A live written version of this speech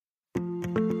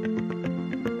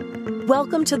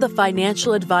Welcome to the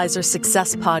Financial Advisor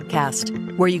Success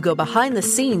Podcast, where you go behind the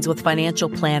scenes with financial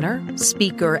planner,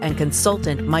 speaker, and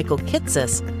consultant Michael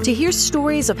Kitces to hear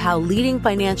stories of how leading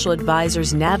financial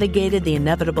advisors navigated the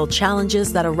inevitable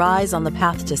challenges that arise on the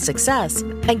path to success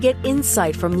and get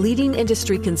insight from leading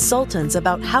industry consultants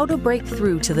about how to break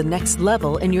through to the next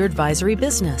level in your advisory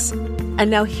business. And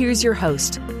now here's your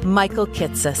host, Michael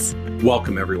Kitces.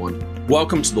 Welcome, everyone.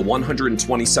 Welcome to the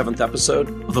 127th episode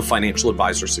of the Financial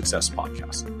Advisor Success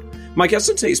Podcast. My guest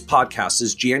on today's podcast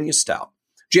is Jania Stout.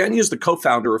 Jania is the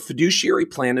co-founder of Fiduciary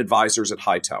Plan Advisors at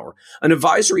Hightower, an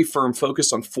advisory firm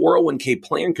focused on 401k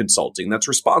plan consulting that's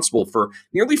responsible for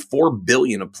nearly $4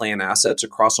 billion of plan assets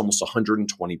across almost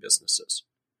 120 businesses.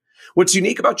 What's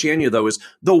unique about Jania, though, is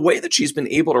the way that she's been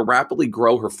able to rapidly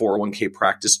grow her 401k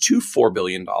practice to $4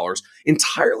 billion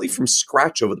entirely from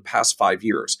scratch over the past 5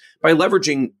 years by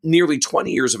leveraging nearly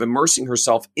 20 years of immersing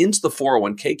herself into the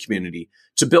 401k community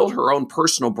to build her own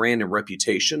personal brand and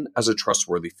reputation as a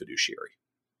trustworthy fiduciary.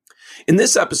 In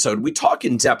this episode, we talk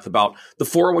in depth about the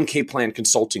 401k plan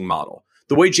consulting model.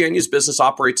 The way Jania's business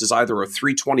operates is either a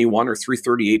 321 or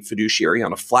 338 fiduciary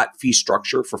on a flat fee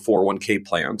structure for 401k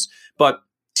plans, but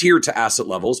tiered to asset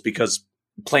levels because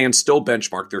plans still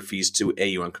benchmark their fees to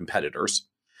AUM competitors.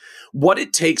 What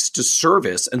it takes to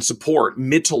service and support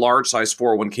mid to large size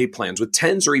 401k plans with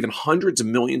tens or even hundreds of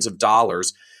millions of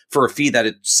dollars for a fee that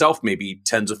itself may be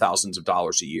tens of thousands of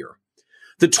dollars a year.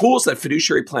 The tools that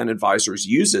Fiduciary Plan Advisors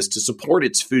uses to support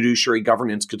its fiduciary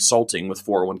governance consulting with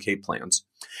 401k plans,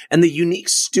 and the unique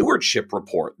stewardship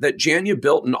report that Jania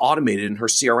built and automated in her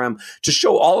CRM to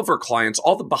show all of her clients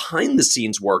all the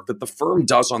behind-the-scenes work that the firm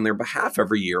does on their behalf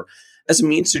every year as a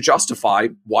means to justify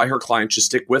why her clients should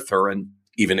stick with her and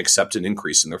even accept an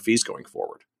increase in their fees going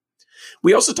forward.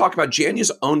 We also talk about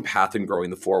Jania's own path in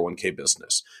growing the 401k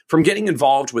business, from getting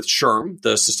involved with SHRM,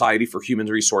 the Society for Human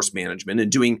Resource Management,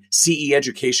 and doing CE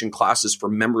education classes for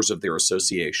members of their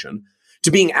association,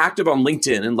 to being active on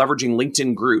LinkedIn and leveraging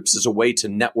LinkedIn groups as a way to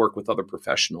network with other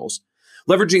professionals,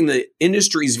 leveraging the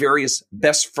industry's various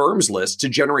best firms list to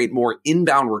generate more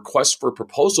inbound requests for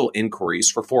proposal inquiries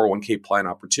for 401k plan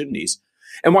opportunities,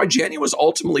 and why Jania was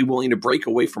ultimately willing to break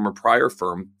away from her prior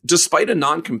firm despite a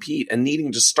non-compete and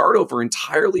needing to start over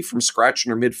entirely from scratch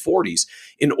in her mid-40s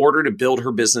in order to build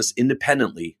her business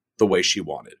independently the way she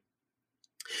wanted.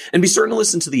 And be certain to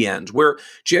listen to the end, where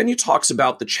Jania talks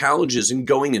about the challenges in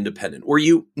going independent, where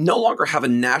you no longer have a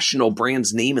national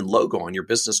brand's name and logo on your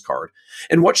business card,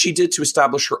 and what she did to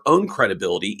establish her own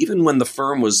credibility, even when the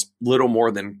firm was little more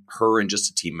than her and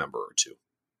just a team member or two.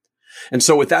 And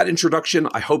so with that introduction,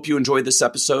 I hope you enjoyed this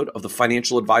episode of the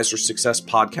Financial Advisor Success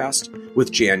Podcast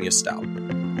with Jania Stout.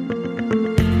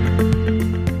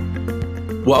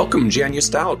 Welcome, Jania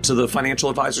Stout, to the Financial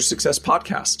Advisor Success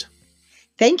Podcast.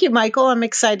 Thank you, Michael. I'm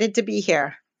excited to be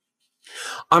here.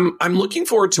 I'm looking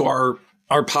forward to our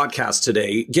podcast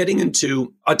today, getting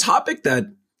into a topic that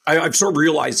I've sort of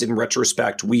realized in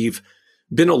retrospect we've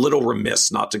been a little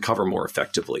remiss not to cover more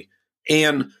effectively.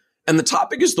 And the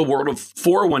topic is the world of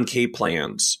 401k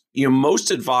plans. You know, most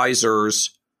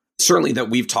advisors, certainly that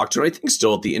we've talked to, and I think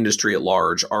still at the industry at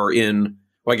large, are in,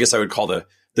 well, I guess I would call the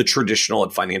traditional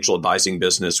financial advising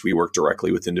business. We work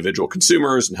directly with individual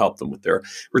consumers and help them with their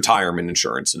retirement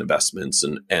insurance and investments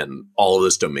and all of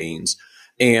those domains.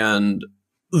 And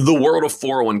the world of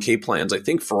 401k plans, I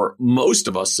think for most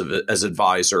of us as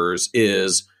advisors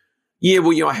is, yeah,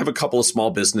 well, I have a couple of small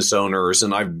business owners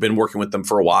and I've been working with them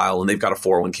for a while and they've got a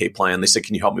 401k plan. They said,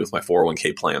 can you help me with my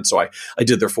 401k plan? So I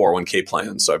did their 401k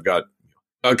plan. So I've got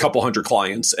a couple hundred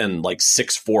clients and like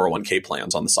 6 401k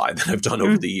plans on the side that I've done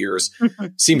over the years.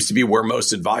 Seems to be where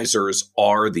most advisors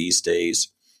are these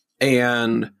days.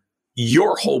 And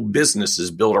your whole business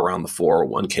is built around the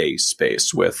 401k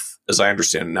space with, as I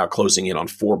understand it, now closing in on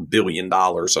 $4 billion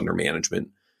under management.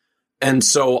 And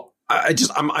so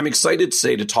I'm excited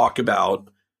today to talk about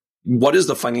what does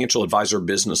the financial advisor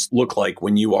business look like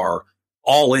when you are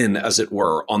all in, as it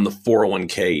were, on the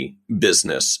 401k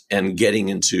business and getting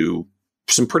into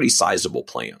some pretty sizable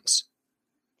plans.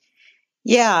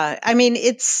 Yeah, I mean,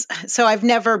 I've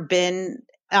never been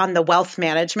on the wealth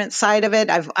management side of it.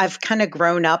 I've kind of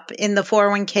grown up in the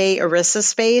 401k ERISA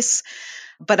space,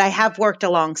 but I have worked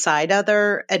alongside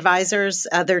other advisors,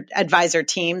 other advisor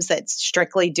teams that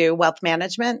strictly do wealth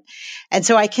management. And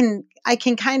so I can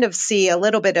kind of see a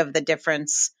little bit of the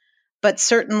difference, but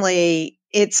certainly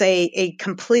it's a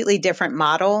completely different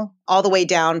model all the way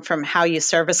down from how you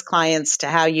service clients to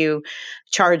how you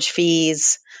charge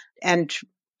fees and,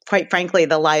 quite frankly,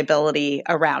 the liability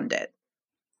around it.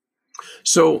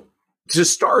 So to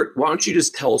start, why don't you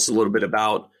just tell us a little bit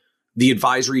about the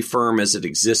advisory firm as it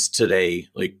exists today?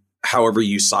 Like, however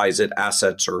you size it,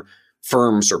 assets or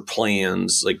firms or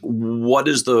plans, like what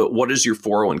does your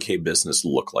 401k business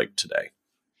look like today?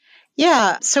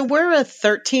 Yeah. So we're a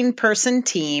 13-person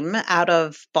team out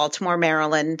of Baltimore,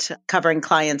 Maryland, covering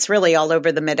clients really all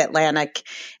over the Mid-Atlantic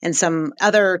and some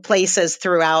other places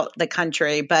throughout the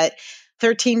country. But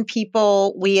 13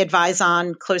 people, we advise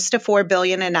on close to $4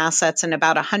 billion in assets and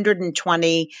about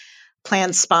 120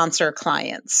 plan sponsor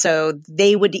clients. So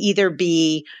they would either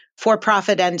be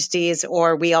for-profit entities,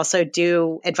 or we also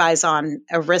do advise on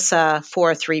ERISA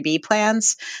 403(b)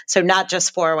 plans. So not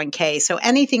just 401k. So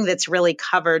anything that's really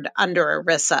covered under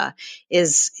ERISA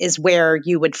is where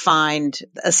you would find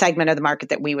a segment of the market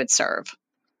that we would serve.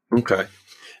 Okay.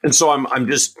 And so I'm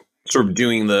just sort of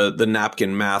doing the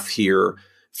napkin math here.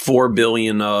 4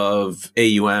 billion of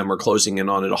AUM, or closing in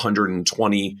on it,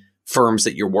 120 firms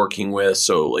that you're working with.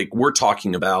 So like we're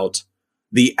talking about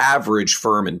the average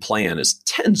firm and plan is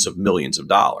tens of millions of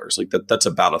dollars. Like that's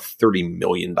about a $30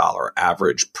 million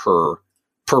average per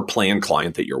plan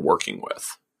client that you're working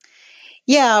with.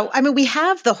 Yeah, I mean, we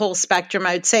have the whole spectrum.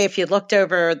 I would say if you looked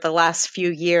over the last few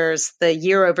years, the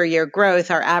year-over-year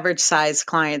growth, our average size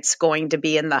client's going to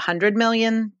be in the 100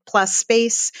 million plus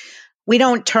space. We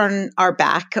don't turn our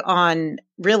back on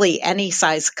really any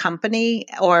size company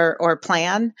or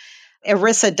plan.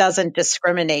 ERISA doesn't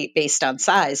discriminate based on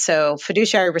size. So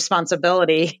fiduciary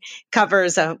responsibility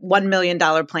covers a $1 million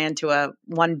plan to a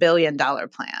 $1 billion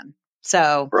plan.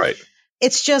 So right.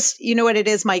 It's just, you know what it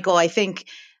is, Michael? I think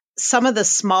some of the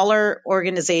smaller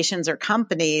organizations or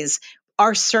companies,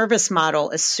 our service model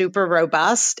is super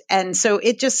robust. And so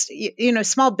it just,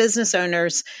 small business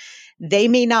owners, they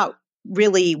may not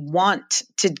really want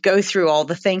to go through all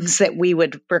the things that we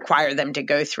would require them to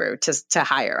go through to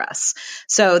hire us.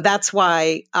 So that's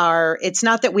why it's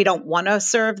not that we don't want to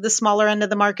serve the smaller end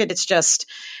of the market. It's just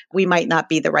we might not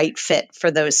be the right fit for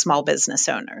those small business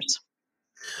owners.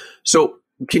 So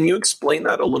can you explain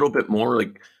that a little bit more?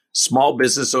 Like small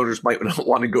business owners might not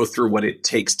want to go through what it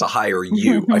takes to hire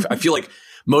you. I feel like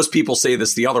most people say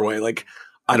this the other way, like,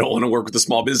 I don't want to work with the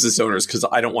small business owners because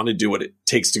I don't want to do what it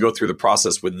takes to go through the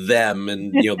process with them.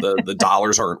 And, the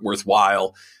dollars aren't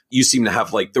worthwhile. You seem to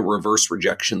have like the reverse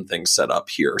rejection thing set up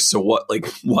here. So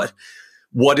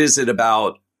what is it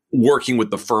about working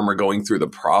with the firm or going through the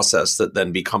process that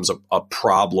then becomes a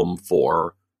problem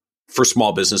for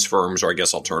small business firms, or I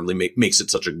guess alternatively makes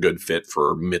it such a good fit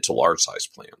for mid to large size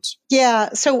plans?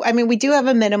 Yeah. So, I mean, we do have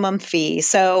a minimum fee.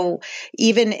 So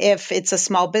even if it's a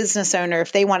small business owner,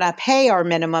 if they want to pay our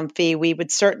minimum fee, we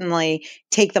would certainly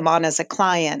take them on as a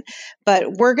client. But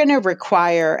we're going to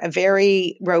require a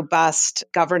very robust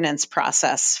governance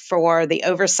process for the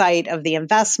oversight of the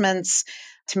investments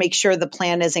to make sure the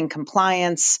plan is in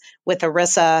compliance with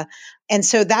ERISA. And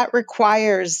so that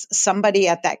requires somebody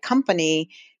at that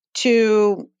company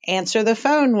to answer the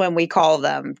phone when we call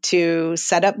them, to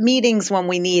set up meetings when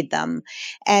we need them.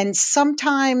 And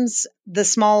sometimes the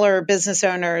smaller business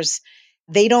owners,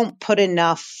 they don't put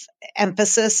enough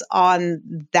emphasis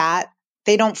on that.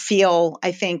 They don't feel,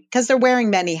 I think, because they're wearing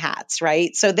many hats,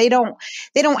 right? So they don't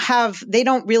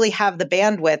really have the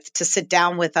bandwidth to sit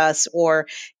down with us or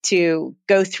to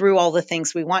go through all the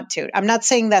things we want to. I'm not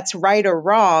saying that's right or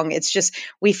wrong. It's just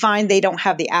we find they don't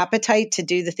have the appetite to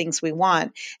do the things we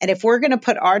want. And if we're going to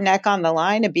put our neck on the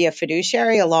line and be a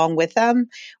fiduciary along with them,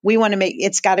 we want to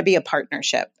it's got to be a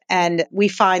partnership. And we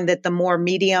find that the more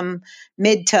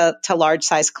mid to large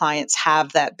size clients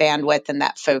have that bandwidth and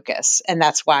that focus. And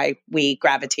that's why we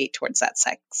gravitate towards that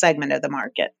segment of the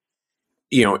market.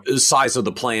 The size of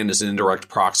the plan is an indirect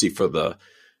proxy for the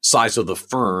size of the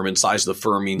firm, and size of the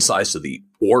firm means size of the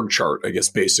org chart, I guess,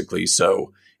 basically.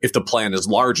 So if the plan is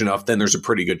large enough, then there's a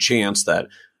pretty good chance that,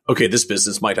 okay, this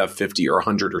business might have 50 or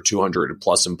 100 or 200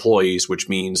 plus employees, which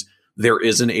means there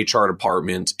is an HR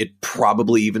department. It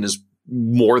probably even is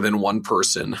more than one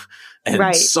person, and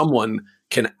right. Someone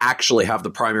can actually have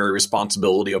the primary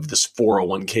responsibility of this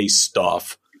 401k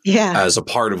stuff as a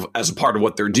part of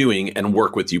what they're doing, and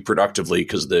work with you productively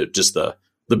because the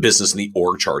business and the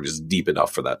org chart is deep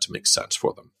enough for that to make sense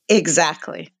for them.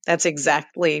 Exactly. That's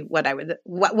exactly what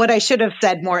I should have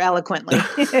said more eloquently.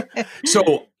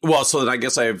 So then I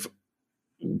guess I have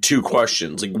two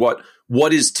questions. Like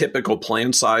what is typical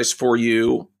plan size for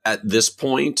you at this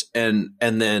point? And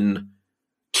then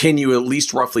can you at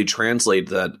least roughly translate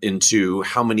that into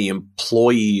how many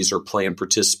employees or plan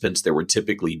participants there would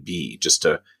typically be, just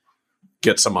to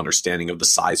get some understanding of the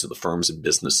size of the firms and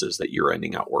businesses that you're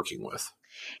ending up working with?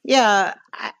 Yeah,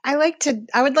 I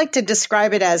would like to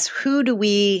describe it as, who do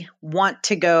we want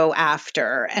to go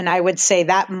after? And I would say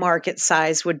that market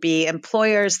size would be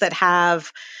employers that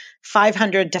have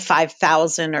 500 to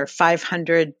 5,000 or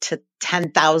 500 to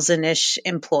 10,000-ish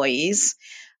employees.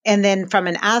 And then from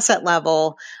an asset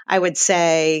level, I would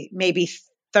say maybe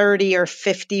 30 or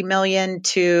 50 million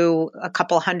to a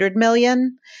couple hundred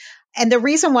million. And the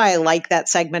reason why I like that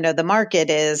segment of the market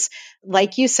is,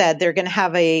 like you said, they're going to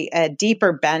have a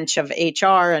deeper bench of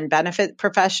HR and benefit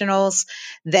professionals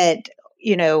that,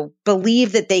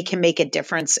 believe that they can make a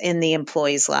difference in the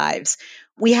employees' lives.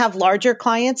 We have larger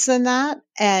clients than that.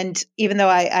 And even though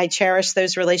I cherish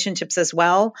those relationships as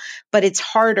well, but it's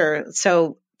harder.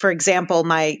 So, for example,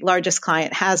 my largest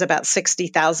client has about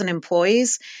 60,000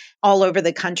 employees all over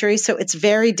the country. So it's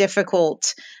very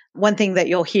difficult. One thing that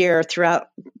you'll hear throughout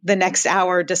the next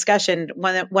hour discussion,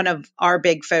 one of our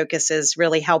big focus is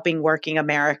really helping working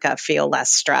America feel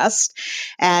less stressed.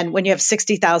 And when you have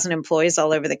 60,000 employees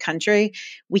all over the country,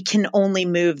 we can only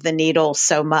move the needle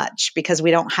so much because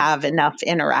we don't have enough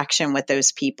interaction with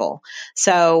those people.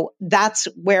 So that's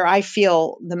where I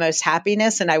feel the most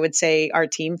happiness. And I would say our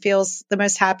team feels the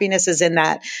most happiness is in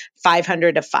that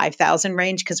 500 to 5,000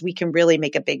 range because we can really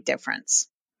make a big difference.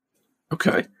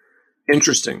 Okay.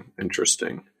 Interesting.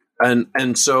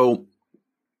 And so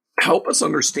help us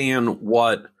understand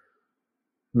what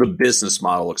the business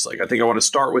model looks like. I think I want to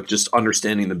start with just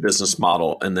understanding the business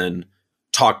model and then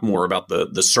talk more about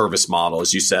the service model.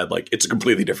 As you said, like it's a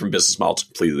completely different business model. It's a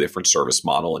completely different service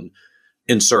model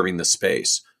in serving the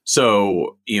space.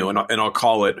 So, and I'll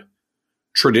call it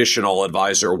traditional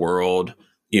advisor world,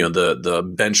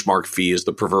 the benchmark fee is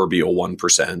the proverbial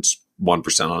 1%.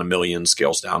 1% on $1 million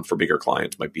scales down for bigger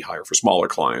clients, might be higher for smaller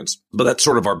clients, but that's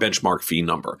sort of our benchmark fee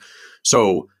number.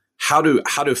 So how do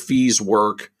fees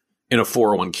work in a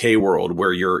 401k world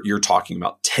where you're talking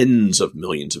about tens of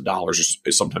millions of dollars,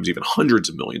 or sometimes even hundreds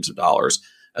of millions of dollars,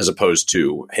 as opposed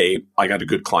to, hey, I got a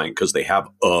good client because they have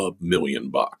 $1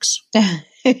 million.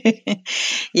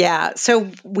 Yeah.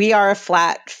 So we are a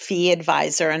flat fee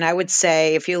advisor. And I would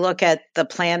say if you look at the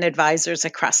plan advisors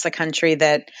across the country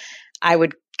that I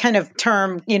would kind of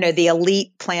term, the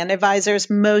elite plan advisors,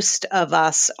 most of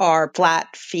us are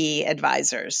flat fee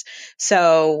advisors.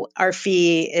 So our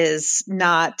fee is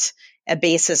not a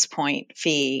basis point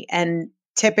fee. And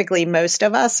typically most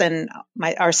of us, and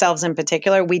ourselves in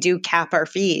particular, we do cap our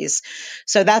fees.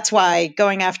 So that's why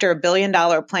going after $1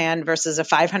 billion plan versus a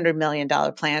 $500 million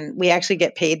plan, we actually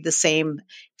get paid the same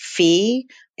fee.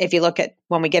 If you look at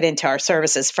when we get into our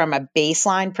services from a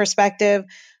baseline perspective,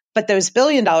 but those $1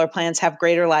 billion plans have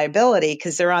greater liability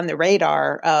because they're on the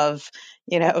radar of,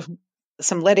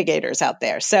 some litigators out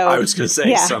there. So I was going to say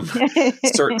yeah. some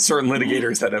certain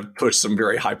litigators that have pushed some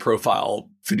very high profile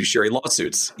fiduciary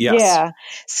lawsuits. Yes. Yeah.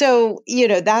 So,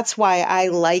 that's why I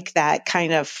like that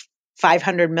kind of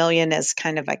 500 million as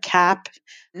kind of a cap.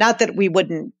 Not that we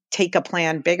wouldn't take a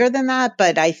plan bigger than that,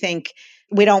 but I think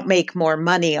we don't make more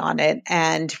money on it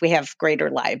and we have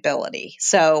greater liability.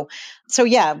 So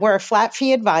yeah, we're a flat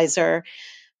fee advisor.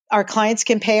 Our clients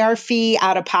can pay our fee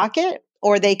out of pocket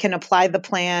or they can apply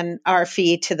our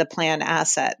fee to the plan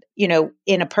asset.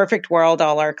 In a perfect world,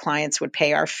 all our clients would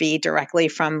pay our fee directly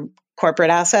from corporate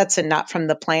assets and not from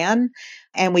the plan.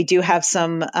 And we do have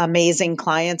some amazing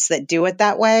clients that do it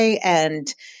that way.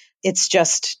 And it's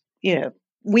just,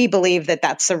 we believe that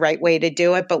that's the right way to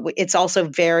do it, but it's also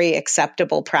very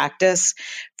acceptable practice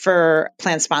for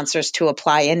plan sponsors to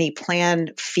apply any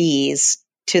plan fees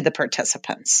to the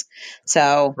participants.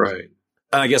 So, right.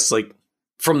 And I guess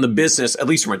from the business, at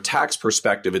least from a tax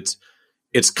perspective,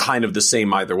 it's kind of the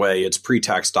same either way. It's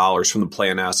pre-tax dollars from the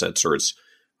plan assets or it's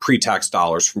pre-tax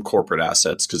dollars from corporate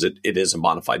assets because it is a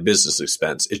bona fide business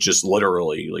expense. It's just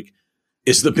literally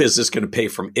is the business going to pay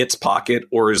from its pocket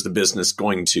or is the business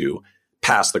going to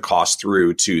pass the cost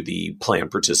through to the plan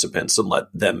participants and let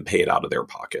them pay it out of their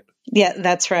pocket? Yeah,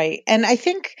 that's right. And I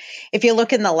think if you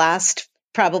look in the last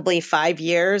probably 5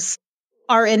 years,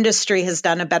 our industry has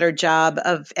done a better job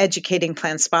of educating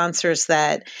plan sponsors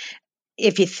that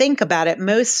if you think about it,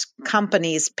 most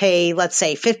companies pay, let's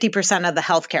say, 50% of the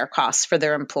healthcare costs for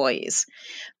their employees.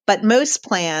 But most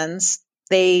plans,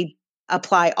 they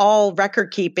apply all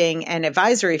record keeping and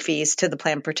advisory fees to the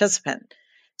plan participant.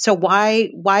 So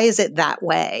why is it that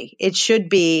way? It should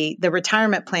be the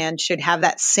retirement plan should have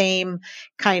that same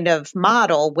kind of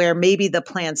model where maybe the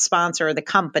plan sponsor or the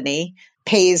company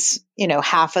pays,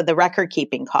 half of the record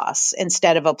keeping costs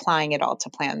instead of applying it all to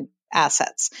plan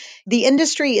assets. The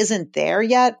industry isn't there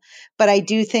yet, but I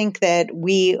do think that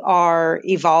we are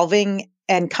evolving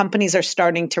and companies are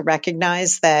starting to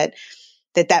recognize that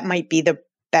might be the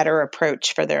better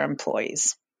approach for their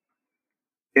employees.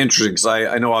 Interesting, because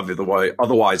I know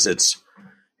otherwise it's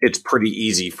pretty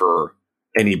easy for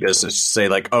any business to say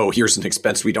like, oh, here's an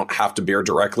expense we don't have to bear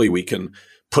directly. We can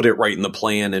put it right in the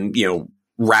plan and,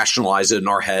 rationalize it in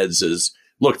our heads as,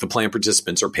 look, the plan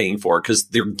participants are paying for it because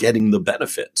they're getting the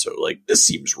benefit. So like, this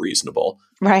seems reasonable.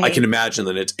 Right. I can imagine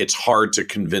that it's hard to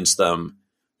convince them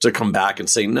to come back and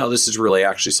say, no, this is really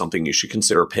actually something you should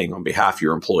consider paying on behalf of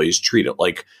your employees. Treat it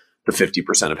like the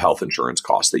 50% of health insurance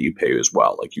costs that you pay as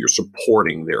well. Like you're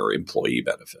supporting their employee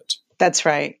benefit. That's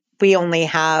right. We only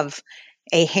have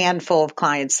a handful of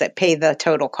clients that pay the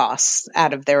total costs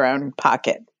out of their own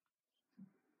pocket.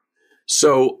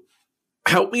 So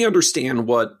help me understand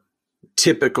what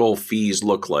typical fees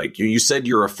look like. You said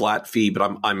you're a flat fee,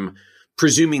 but I'm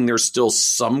presuming there's still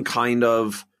some kind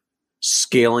of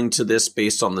scaling to this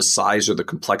based on the size or the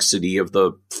complexity of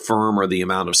the firm or the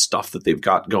amount of stuff that they've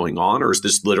got going on? Or is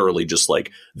this literally just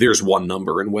like there's one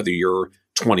number and whether you're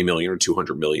 20 million or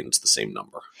 200 million, it's the same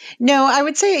number? No, I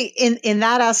would say in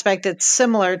that aspect, it's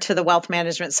similar to the wealth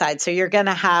management side. So you're going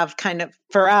to have kind of,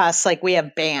 for us, like we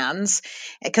have bands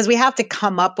because we have to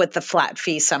come up with the flat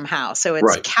fee somehow. So it's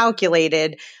Right.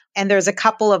 calculated. And there's a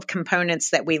couple of components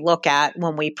that we look at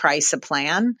when we price a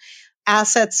plan.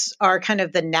 Assets are kind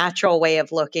of the natural way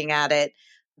of looking at it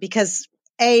because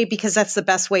that's the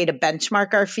best way to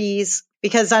benchmark our fees.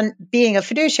 Because on being a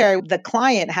fiduciary, the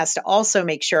client has to also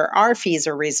make sure our fees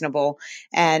are reasonable.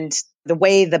 And the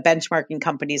way the benchmarking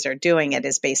companies are doing it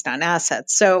is based on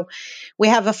assets. So we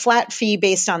have a flat fee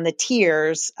based on the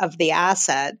tiers of the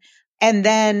asset. And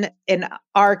then in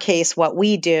our case, what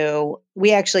we do,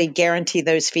 we actually guarantee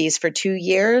those fees for 2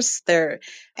 years.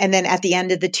 And then at the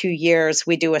end of the 2 years,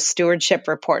 we do a stewardship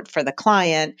report for the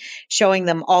client, showing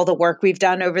them all the work we've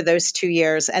done over those 2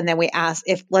 years. And then we ask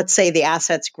if, let's say the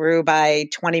assets grew by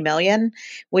 20 million,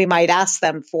 we might ask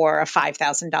them for a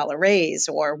 $5,000 raise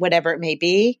or whatever it may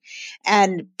be.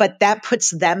 But that puts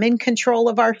them in control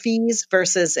of our fees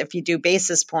versus if you do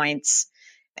basis points,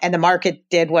 and the market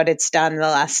did what it's done in the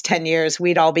last 10 years,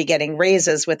 we'd all be getting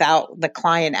raises without the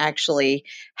client actually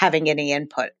having any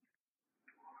input.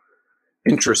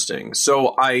 Interesting.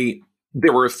 So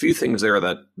there were a few things there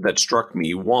that struck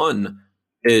me. One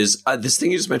is this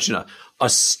thing you just mentioned, a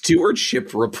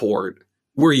stewardship report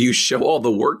where you show all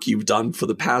the work you've done for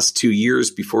the past 2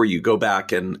 years before you go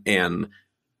back and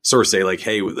sort of say like,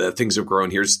 hey, things have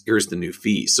grown. Here's the new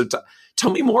fee. So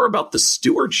tell me more about the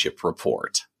stewardship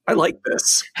report. I like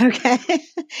this. Okay.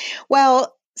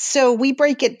 Well, so we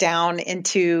break it down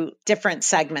into different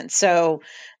segments. So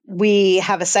we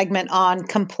have a segment on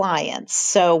compliance.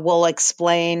 So we'll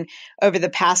explain over the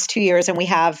past 2 years, and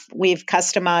we've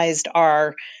customized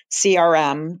our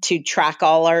CRM to track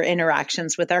all our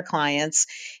interactions with our clients.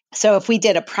 So if we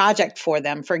did a project for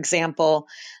them, for example,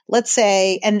 let's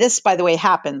say, and this, by the way,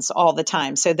 happens all the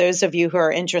time. So those of you who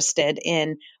are interested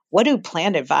in what do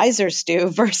plan advisors do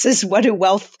versus what do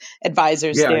wealth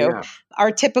advisors do? Yeah.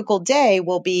 Our typical day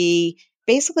will be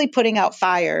basically putting out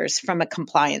fires from a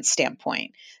compliance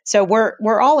standpoint. So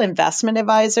we're all investment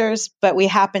advisors, but we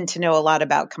happen to know a lot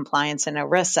about compliance and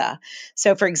ERISA.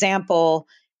 So for example,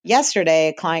 yesterday,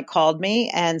 a client called me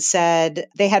and said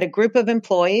they had a group of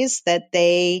employees that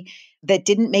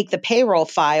didn't make the payroll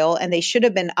file and they should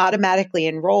have been automatically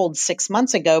enrolled 6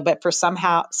 months ago, but for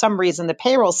some reason, the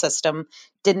payroll system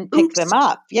didn't pick them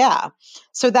up. Yeah.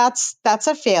 So that's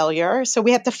a failure. So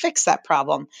we have to fix that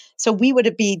problem. So we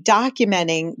would be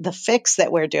documenting the fix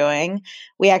that we're doing.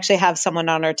 We actually have someone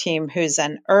on our team who's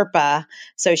an IRPA,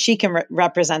 so she can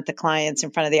represent the clients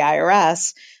in front of the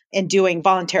IRS in doing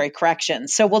voluntary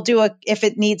corrections. So we'll do if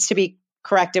it needs to be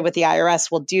corrected with the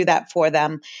IRS, we'll do that for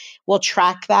them. We'll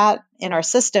track that in our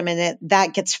system and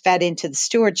that gets fed into the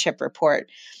stewardship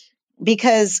report.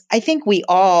 Because I think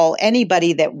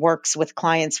anybody that works with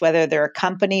clients, whether they're a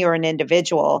company or an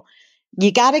individual,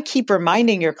 you got to keep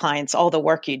reminding your clients all the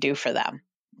work you do for them,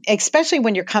 especially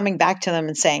when you're coming back to them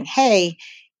and saying, hey,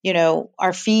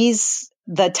 our fees,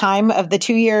 the time of the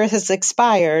 2 years has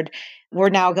expired. We're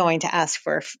now going to ask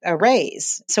for a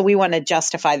raise. So we want to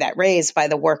justify that raise by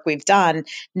the work we've done,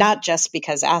 not just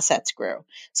because assets grew.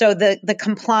 So the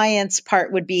compliance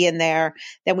part would be in there.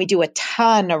 Then we do a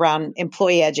ton around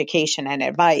employee education and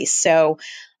advice. So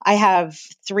I have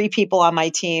 3 people on my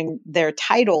team. Their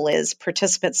title is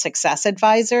Participant Success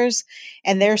Advisors,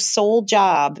 and their sole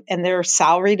job, and they're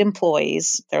salaried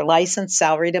employees, they're licensed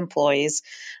salaried employees.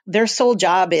 Their sole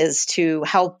job is to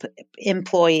help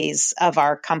employees of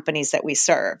our companies that we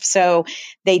serve. So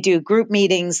they do group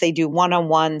meetings, they do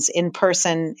one-on-ones in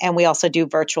person, and we also do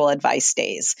virtual advice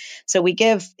days. So we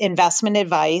give investment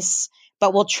advice,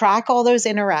 but we'll track all those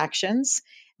interactions.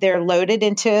 They're loaded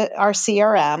into our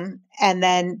CRM, and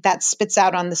then that spits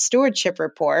out on the stewardship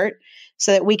report.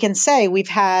 so that we can say we've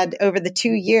had over the 2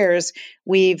 years,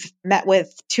 we've met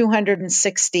with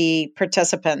 260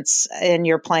 participants in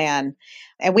your plan.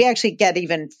 And we actually get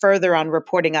even further on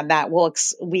reporting on that.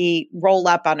 We roll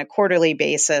up on a quarterly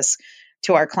basis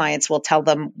to our clients. We'll tell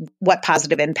them what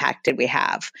positive impact did we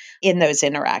have in those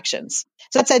interactions.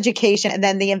 So that's education. And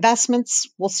then the investments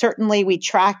we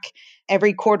track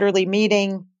every quarterly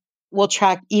meeting. We'll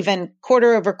track even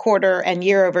quarter over quarter and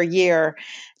year over year,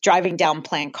 driving down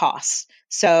plan costs.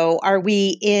 So are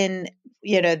we in,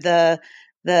 the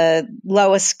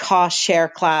lowest cost share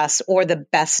class or the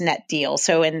best net deal?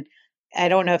 So I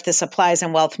don't know if this applies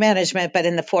in wealth management, but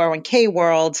in the 401k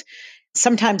world,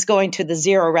 sometimes going to the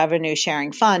zero revenue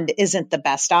sharing fund isn't the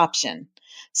best option.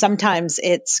 Sometimes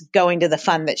it's going to the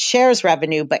fund that shares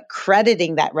revenue, but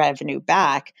crediting that revenue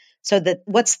back. So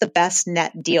what's the best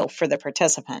net deal for the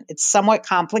participant? It's somewhat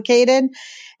complicated.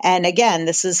 And again,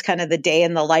 this is kind of the day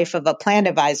in the life of a plan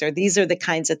advisor. These are the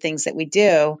kinds of things that we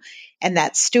do. And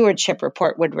that stewardship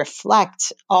report would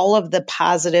reflect all of the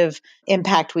positive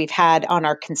impact we've had on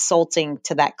our consulting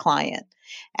to that client.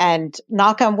 And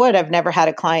knock on wood, I've never had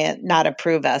a client not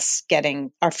approve us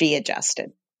getting our fee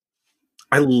adjusted.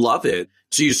 I love it.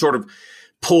 So you sort of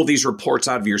pull these reports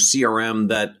out of your CRM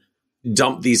that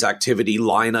dump these activity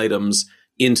line items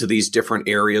into these different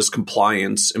areas: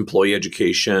 compliance, employee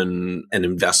education, and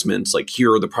investments. Like,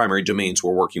 here are the primary domains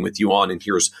we're working with you on, and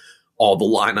here's all the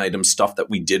line item stuff that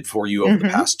we did for you over the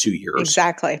past 2 years.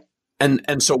 Exactly.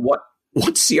 And so what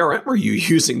CRM are you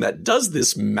using that does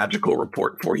this magical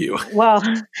report for you? Well,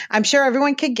 I'm sure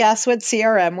everyone could guess what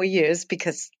CRM we use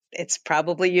because it's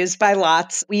probably used by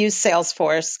lots. We use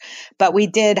Salesforce, but we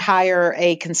did hire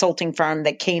a consulting firm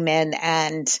that came in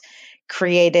and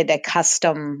created a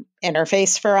custom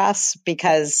interface for us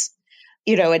because,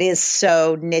 it is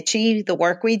so niche-y, the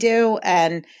work we do.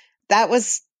 And that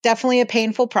was definitely a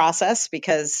painful process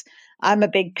because I'm a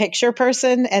big picture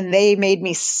person, and they made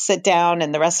me sit down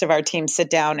and the rest of our team sit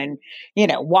down and,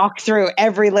 walk through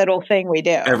every little thing we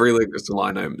do. Every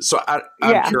line item. So out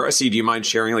of curiosity, do you mind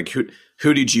sharing, like,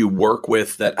 who did you work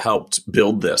with that helped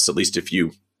build this? At least if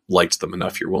you liked them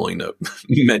enough, you're willing to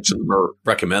mention them or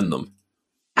recommend them.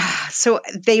 So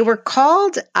they were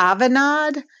called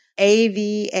Avanade,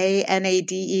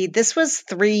 Avanade. This was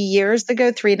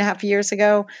 3.5 years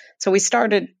ago. So we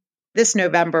started, this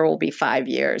November will be 5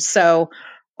 years. So,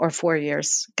 or 4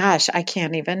 years. Gosh, I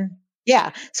can't even.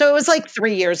 Yeah. So it was like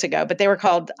 3 years ago, but they were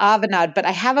called Avanade. But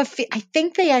I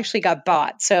think they actually got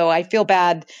bought. So I feel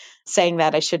bad saying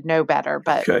that. I should know better.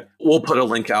 But okay. We'll put a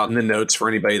link out in the notes for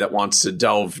anybody that wants to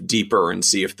delve deeper and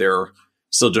see if they're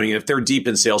still doing it. If they're deep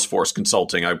in Salesforce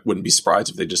consulting, I wouldn't be surprised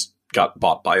if they just got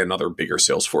bought by another bigger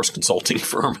Salesforce consulting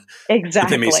firm.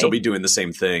 Exactly. They may still be doing the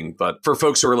same thing. But for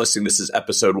folks who are listening, this is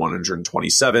episode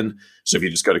 127. So if you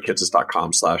just go to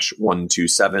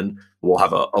kitces.com/127, we'll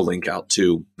have a link out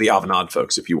to the Avanade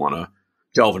folks if you want to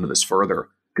delve into this further.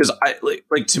 Because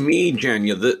to me,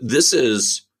 Janya, this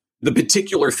is the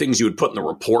particular things you would put in the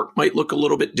report might look a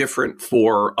little bit different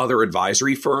for other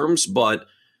advisory firms, but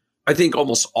I think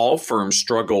almost all firms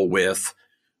struggle with,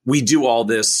 we do all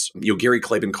this, Gary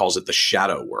Klaben calls it the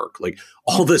shadow work, like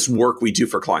all this work we do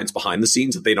for clients behind the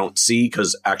scenes that they don't see,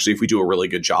 because actually if we do a really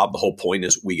good job, the whole point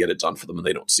is we get it done for them and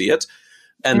they don't see it.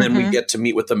 And then we get to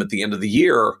meet with them at the end of the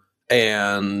year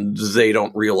and they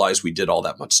don't realize we did all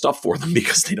that much stuff for them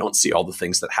because they don't see all the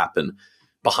things that happen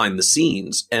behind the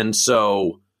scenes. And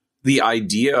so the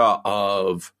idea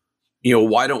of,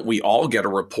 why don't we all get a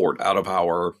report out of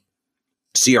our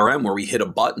CRM where we hit a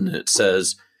button and it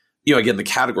says, again, the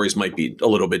categories might be a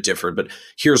little bit different, but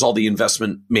here's all the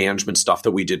investment management stuff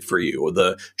that we did for you,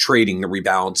 the trading, the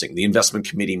rebalancing, the investment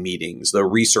committee meetings, the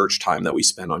research time that we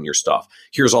spent on your stuff.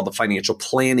 Here's all the financial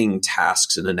planning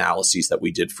tasks and analyses that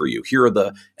we did for you. Here are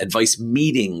the advice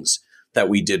meetings that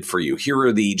we did for you. Here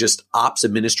are the just ops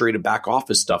administrative back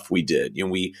office stuff we did.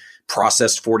 We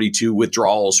processed 42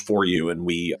 withdrawals for you and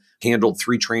we handled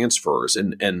 3 transfers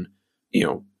and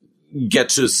get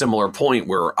to a similar point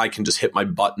where I can just hit my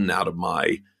button out of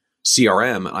my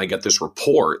CRM and I get this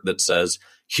report that says,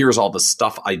 here's all the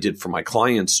stuff I did for my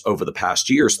clients over the past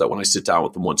year, so that when I sit down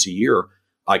with them once a year,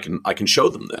 I can show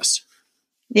them this.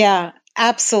 Yeah,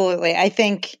 absolutely. I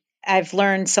think I've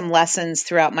learned some lessons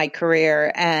throughout my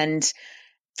career, and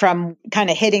from kind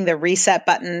of hitting the reset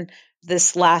button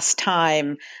this last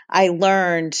time, I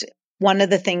learned one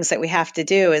of the things that we have to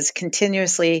do is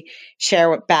continuously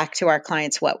share back to our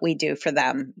clients what we do for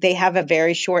them. They have a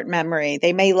very short memory.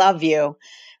 They may love you,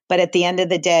 but at the end of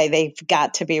the day, they've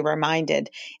got to be reminded.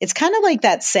 It's kind of like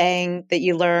that saying that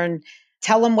you learn,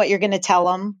 tell them what you're going to tell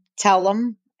them,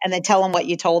 and then tell them what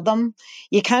you told them.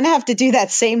 You kind of have to do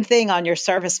that same thing on your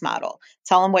service model.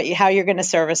 Tell them how you're going to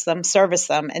service them,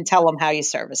 and tell them how you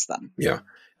service them. Yeah.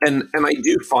 And I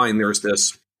do find there's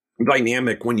this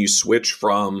dynamic when you switch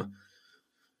from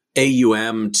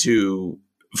AUM to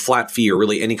flat fee, or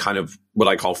really any kind of what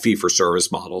I call fee for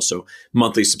service model. So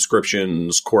monthly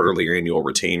subscriptions, quarterly or annual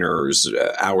retainers,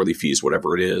 hourly fees,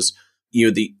 whatever it is.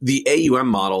 The AUM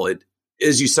model, it,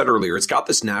 as you said earlier, it's got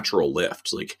this natural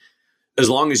lift. Like, as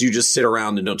long as you just sit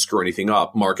around and don't screw anything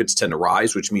up, markets tend to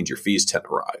rise, which means your fees tend to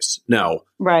rise. Now,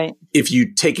 right. If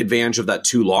you take advantage of that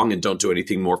too long and don't do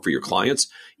anything more for your clients,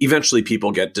 eventually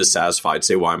people get dissatisfied,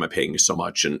 say, why am I paying you so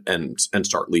much, and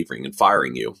start leaving and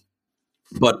firing you.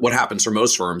 But what happens for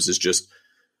most firms is just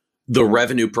the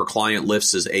revenue per client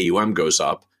lifts as AUM goes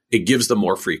up. It gives them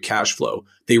more free cash flow.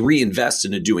 They reinvest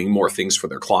into doing more things for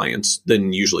their clients.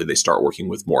 Then usually they start working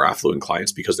with more affluent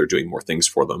clients because they're doing more things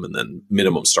for them, and then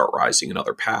minimums start rising in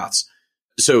other paths.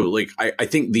 So I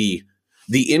think the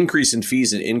increase in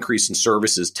fees and increase in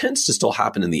services tends to still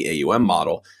happen in the AUM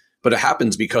model, but it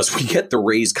happens because we get the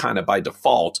raise kind of by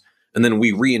default, and then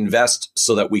we reinvest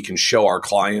so that we can show our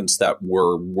clients that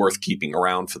we're worth keeping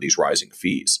around for these rising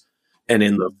fees. And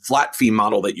in the flat fee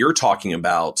model that you're talking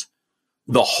about,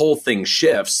 the whole thing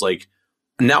shifts. Like,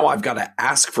 now I've got to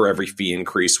ask for every fee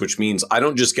increase, which means I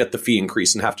don't just get the fee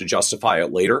increase and have to justify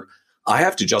it later. I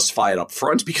have to justify it up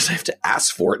front because I have to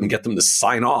ask for it and get them to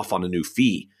sign off on a new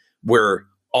fee, where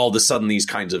all of a sudden these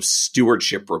kinds of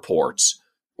stewardship reports,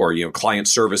 or client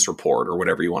service report, or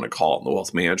whatever you want to call it in the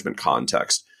wealth management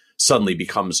context, suddenly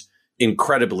becomes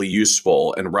incredibly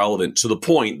useful and relevant, to the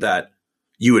point that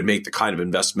you would make the kind of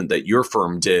investment that your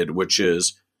firm did, which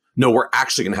is, no, we're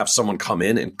actually going to have someone come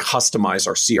in and customize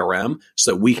our CRM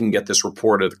so that we can get this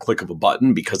report at the click of a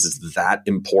button, because it's that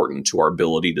important to our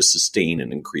ability to sustain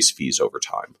and increase fees over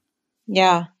time.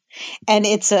 Yeah. And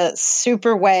it's a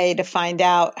super way to find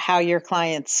out how your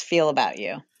clients feel about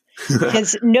you.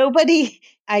 Because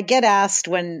I get asked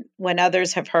when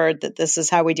others have heard that this is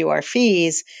how we do our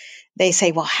fees, they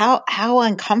say, well, how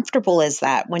uncomfortable is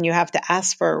that when you have to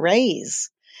ask for a raise?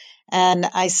 And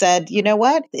I said, you know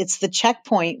what? It's the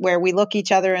checkpoint where we look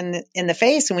each other in the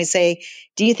face and we say,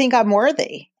 do you think I'm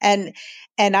worthy? And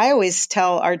I always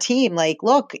tell our team,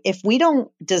 look, if we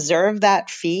don't deserve that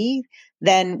fee,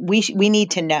 then we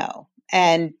need to know.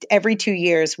 And every 2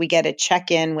 years, we get a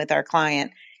check-in with our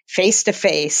client face to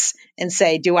face and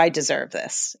say, do I deserve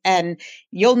this? And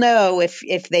you'll know if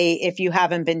you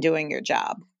haven't been doing your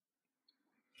job.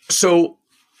 So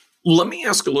let me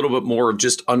ask a little bit more of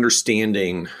just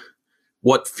understanding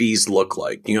what fees look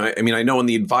like. I know in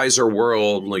the advisor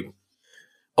world,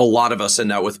 a lot of us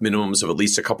end out with minimums of at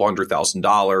least a couple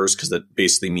 $100,000, because that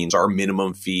basically means our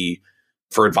minimum fee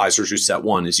for advisors who set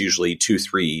one is usually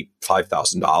 $2,000,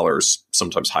 $3,000, $5,000.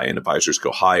 Sometimes high-end advisors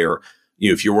go higher.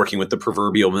 If you're working with the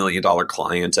proverbial $1 million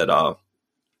client at a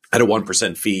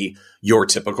 1% fee, your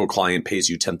typical client pays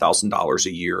you $10,000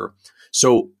 a year.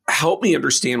 So help me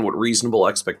understand what reasonable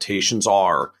expectations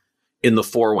are in the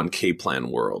 401k plan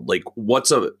world.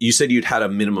 You said you'd had a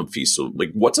minimum fee. So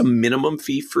what's a minimum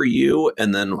fee for you?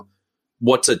 And then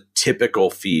what's a typical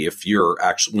fee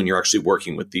when you're actually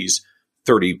working with these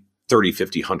 $30,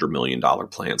 $50, $100 million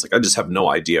plans? I just have no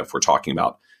idea if we're talking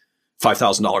about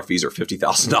 $5,000 fees or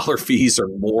 $50,000 fees or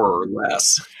more or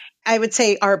less. I would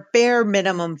say our bare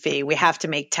minimum fee, we have to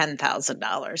make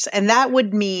 $10,000. And that would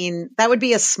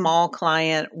be a small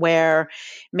client where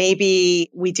maybe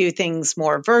we do things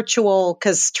more virtual,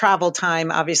 because travel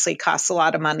time obviously costs a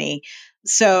lot of money.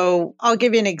 So I'll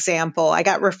give you an example. I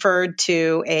got referred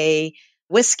to a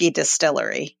whiskey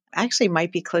distillery. Actually,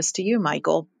 might be close to you,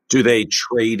 Michael. Do they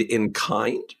trade in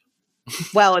kind?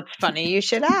 Well, it's funny you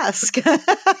should ask.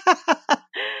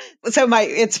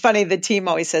 It's funny. The team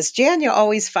always says, Janya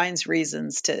always finds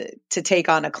reasons to take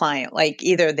on a client.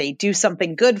 Either they do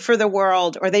something good for the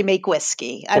world, or they make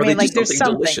whiskey. There's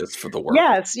something delicious for the world.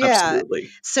 Yes. Yeah. Absolutely.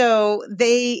 So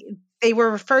they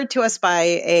were referred to us by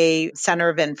a center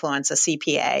of influence, a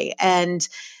CPA. And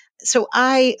so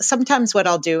sometimes what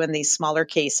I'll do in these smaller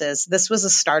cases, this was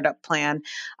a startup plan,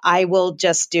 I will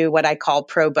just do what I call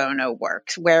pro bono work,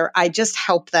 where I just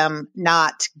help them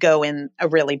not go in a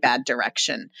really bad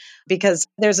direction. Because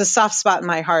there's a soft spot in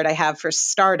my heart I have for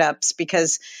startups,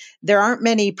 because there aren't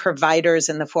many providers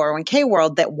in the 401k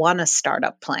world that want a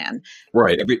startup plan.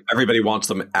 Right. Everybody wants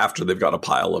them after they've got a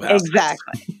pile of assets.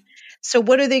 Exactly. So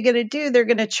what are they going to do? They're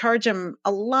going to charge them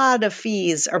a lot of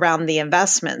fees around the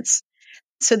investments.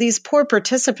 So these poor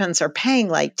participants are paying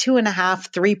 2.5%,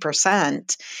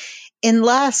 3%,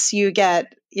 unless you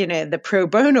get the pro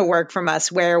bono work from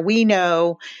us where we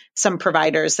know some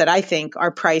providers that I think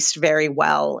are priced very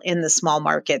well in the small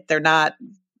market. They're not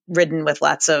ridden with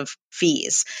lots of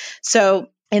fees. So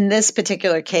in this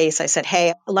particular case, I said,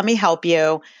 hey, let me help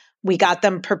you. We got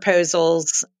them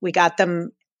proposals. We got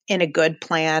them in a good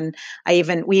plan.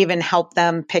 We even helped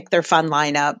them pick their fund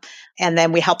lineup. And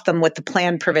then we helped them with the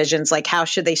plan provisions, like how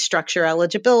should they structure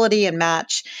eligibility and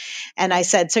match. And I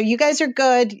said, so you guys are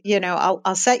good.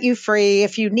 I'll set you free.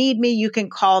 If you need me, you can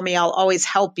call me. I'll always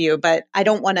help you, but I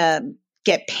don't want to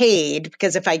get paid,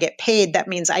 because if I get paid, that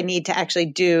means I need to actually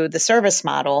do the service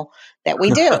model that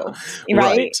we do.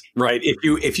 Right. Right.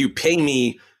 If you pay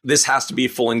me, this has to be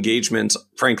full engagement.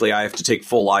 Frankly, I have to take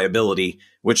full liability,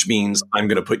 which means I'm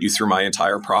going to put you through my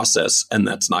entire process, and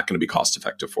that's not going to be cost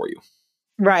effective for you.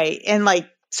 Right. And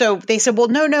so they said, well,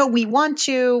 no, we want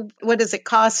you. What does it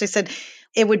cost? I said,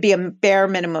 it would be a bare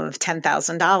minimum of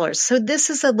 $10,000. So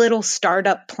this is a little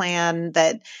startup plan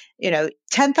that,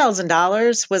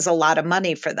 $10,000 was a lot of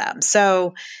money for them.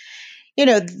 So,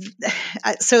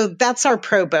 so that's our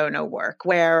pro bono work,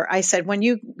 where I said, when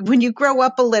you grow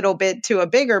up a little bit to a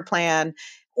bigger plan,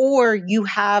 or you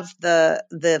have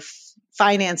the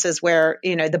finances where,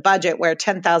 the budget where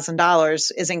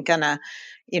 $10,000 isn't going to,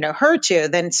 hurt you,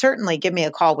 then certainly give me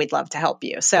a call. We'd love to help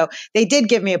you. So they did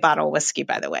give me a bottle of whiskey,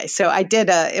 by the way. So I did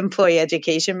a employee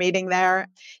education meeting there.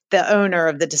 The owner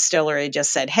of the distillery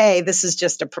just said, hey, this is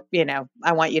just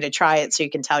I want you to try it so you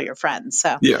can tell your friends.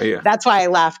 So that's why I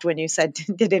laughed when you said,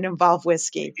 did it involve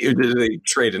whiskey? Did they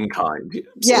trade in kind?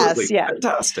 Absolutely. Yes. Yeah.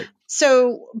 Fantastic.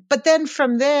 So, but then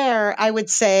from there, I would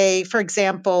say, for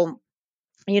example,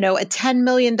 a $10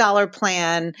 million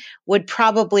plan would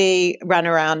probably run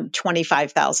around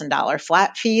 $25,000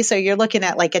 flat fee. So you're looking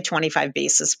at like a 25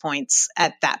 basis points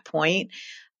at that point.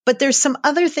 But there's some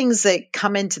other things that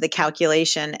come into the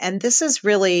calculation. And this is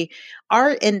really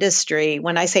our industry.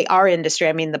 When I say our industry,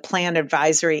 I mean the plan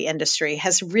advisory industry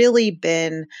has really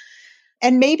been,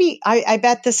 and maybe I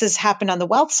bet this has happened on the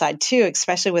wealth side too,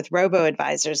 especially with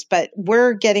robo-advisors, but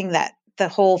we're getting the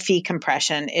whole fee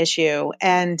compression issue.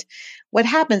 And what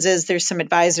happens is there's some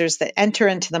advisors that enter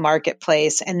into the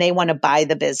marketplace and they want to buy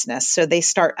the business. So they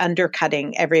start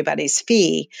undercutting everybody's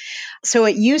fee. So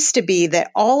it used to be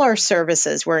that all our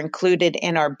services were included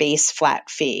in our base flat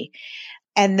fee.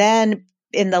 And then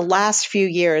in the last few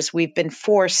years, we've been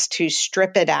forced to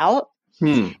strip it out.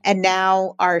 And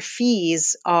now our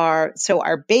fees are, so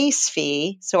our base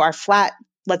fee, so our flat,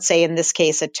 let's say in this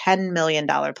case, a $10 million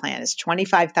plan is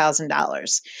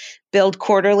 $25,000. Billed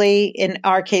quarterly. In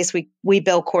our case, we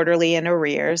bill quarterly in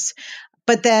arrears,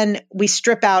 but then we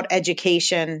strip out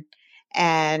education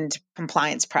and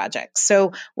compliance projects.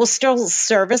 So we'll still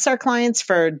service our clients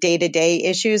for day-to-day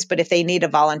issues, but if they need a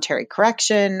voluntary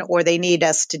correction or they need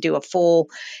us to do a full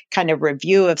kind of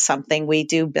review of something, we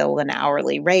do bill an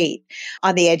hourly rate.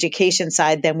 On the education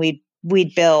side, then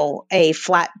we'd bill a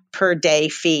flat per day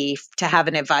fee to have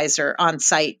an advisor on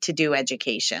site to do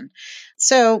education.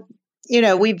 So,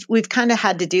 we've kind of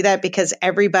had to do that because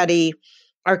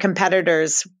our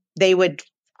competitors, they would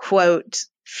quote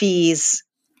fees.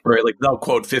 Right. Like they'll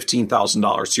quote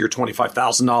 $15,000 to your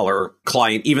 $25,000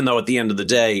 client, even though at the end of the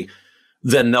day,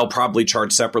 then they'll probably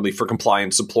charge separately for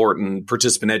compliance support and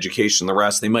participant education. The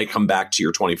rest, they might come back to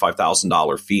your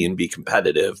 $25,000 fee and be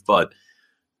competitive, but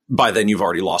by then you've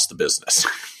already lost the business.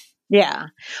 Yeah.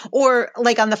 Or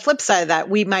like on the flip side of that,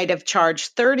 we might have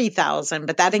charged $30,000,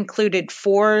 but that included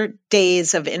 4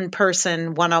 days of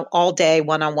in-person, all day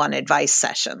one-on-one advice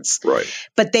sessions. Right.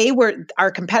 But our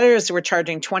competitors were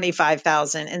charging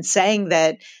 $25,000 and saying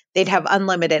that they'd have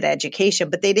unlimited education,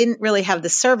 but they didn't really have the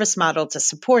service model to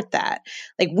support that.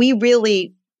 Like we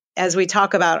really, as we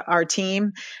talk about our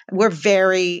team,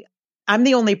 I'm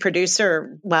the only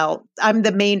producer. Well, I'm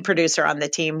the main producer on the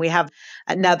team. We have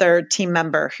another team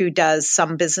member who does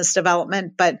some business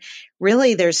development, but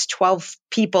really there's 12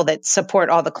 people that support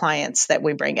all the clients that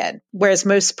we bring in. Whereas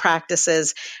most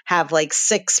practices have like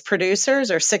 6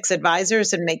 producers or 6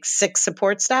 advisors and make 6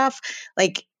 support staff.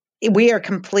 Like we are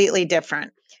completely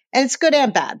different. And it's good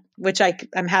and bad, which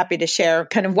I'm happy to share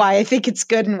kind of why I think it's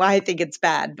good and why I think it's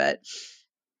bad.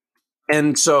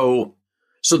 And so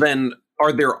then,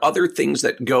 are there other things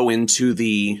that go into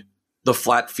the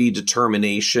flat fee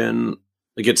determination?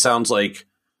 Like it sounds like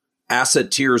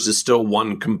asset tiers is still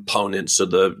one component. So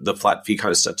the flat fee kind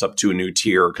of sets up to a new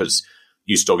tier because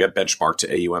you still get benchmarked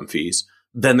to AUM fees.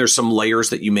 Then there's some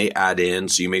layers that you may add in.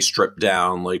 So you may strip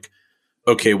down like,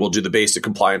 okay, we'll do the basic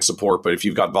compliance support, but if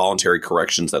you've got voluntary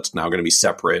corrections, that's now going to be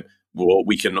separate.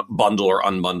 We can bundle or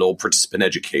unbundle participant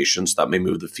education. So that may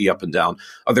move the fee up and down.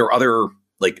 Are there other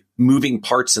like moving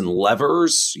parts and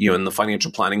levers. In the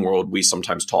financial planning world, we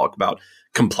sometimes talk about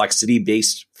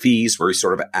complexity-based fees, where we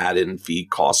sort of add in fee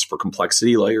costs for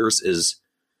complexity layers. Is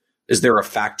there a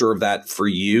factor of that for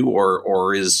you,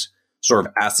 or is sort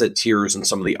of asset tiers and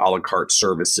some of the a la carte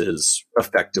services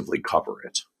effectively cover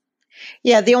it?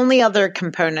 Yeah, the only other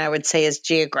component I would say is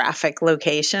geographic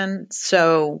location.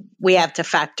 So we have to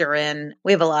factor in,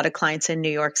 we have a lot of clients in New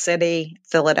York City,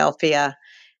 Philadelphia.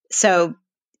 So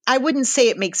I wouldn't say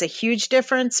it makes a huge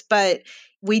difference, but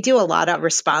we do a lot of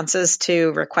responses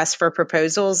to requests for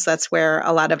proposals. That's where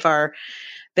a lot of our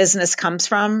business comes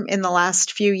from in the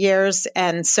last few years.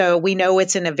 And so we know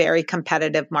it's in a very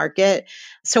competitive market.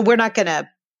 So we're not going to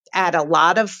add a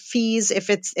lot of fees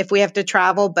if we have to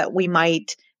travel, but we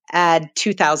might add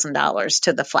 $2,000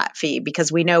 to the flat fee because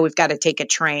we know we've got to take a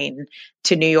train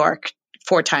to New York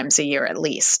 4 times a year at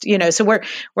least. So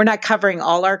we're not covering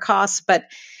all our costs, but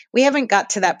we haven't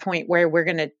got to that point where we're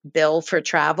going to bill for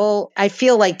travel. I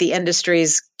feel like the industry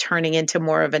is turning into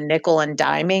more of a nickel and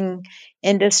diming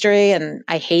industry, and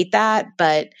I hate that,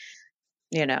 but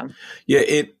Yeah,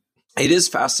 it is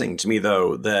fascinating to me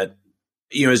though that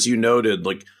as you noted,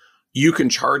 like you can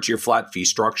charge your flat fee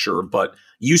structure, but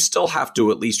you still have to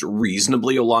at least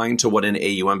reasonably align to what an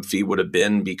AUM fee would have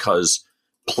been, because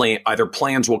either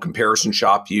plans will comparison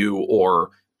shop you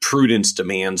or prudence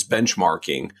demands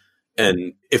benchmarking.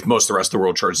 And if most of the rest of the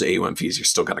world charges AUM fees, you're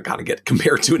still going to kind of get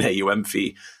compared to an AUM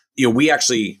fee.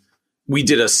 We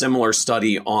did a similar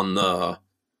study on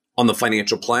the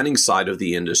financial planning side of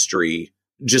the industry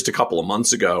just a couple of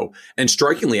months ago, and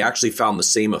strikingly actually found the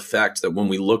same effect, that when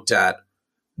we looked at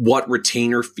what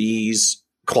retainer fees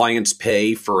clients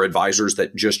pay for advisors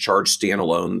that just charge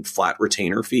standalone flat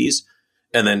retainer fees,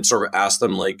 and then sort of asked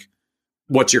them, like,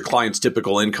 what's your client's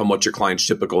typical income, what's your client's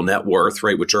typical net worth,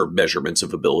 right, which are measurements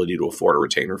of ability to afford a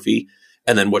retainer fee,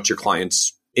 and then what's your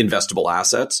client's investable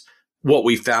assets. What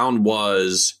we found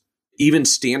was even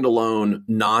standalone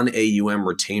non-AUM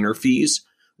retainer fees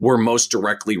were most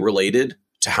directly related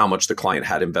to how much the client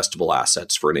had investable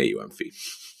assets for an AUM fee.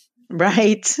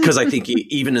 Right. Because I think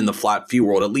even in the flat fee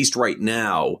world, at least right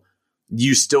now,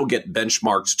 you still get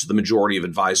benchmarked to the majority of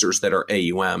advisors that are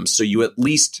AUM. So you at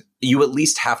least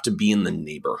have to be in the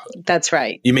neighborhood. That's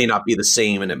right. You may not be the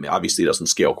same, and it obviously doesn't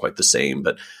scale quite the same,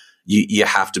 but you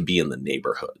have to be in the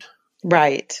neighborhood.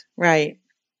 Right.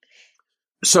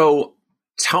 So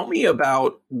tell me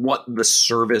about what the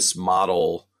service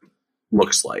model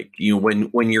looks like.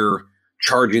 When you're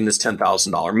charging this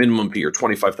 $10,000 minimum fee or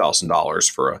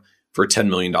 $25,000 for a $10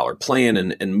 million plan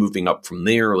and moving up from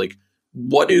there, like,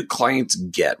 what do clients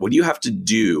get? What do you have to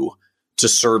do to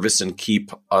service and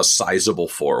keep a sizable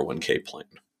 401k plan?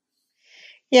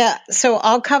 Yeah. So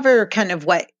I'll cover kind of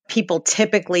what people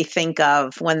typically think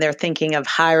of when they're thinking of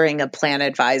hiring a plan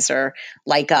advisor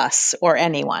like us or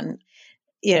anyone.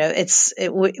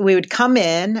 We would come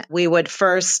in, we would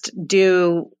first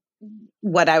do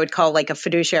what I would call like a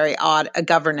fiduciary audit, a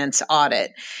governance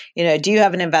audit. Do you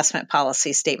have an investment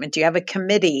policy statement? Do you have a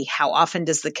committee? How often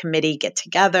does the committee get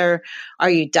together?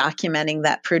 Are you documenting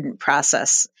that prudent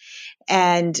process?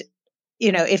 And,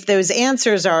 if those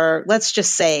answers are, let's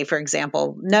just say, for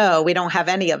example, no, we don't have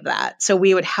any of that. So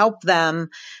we would help them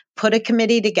put a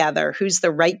committee together, who's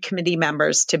the right committee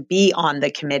members to be on the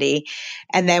committee.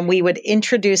 And then we would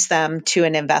introduce them to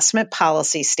an investment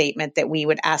policy statement that we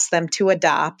would ask them to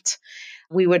adopt.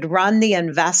 We would run the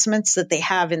investments that they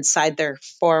have inside their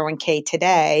 401k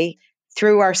today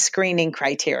through our screening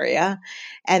criteria.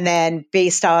 And then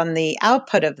based on the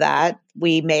output of that,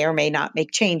 we may or may not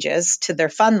make changes to their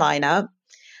fund lineup.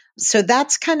 So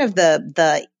that's kind of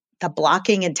the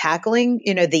blocking and tackling,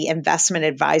 the investment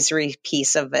advisory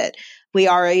piece of it. We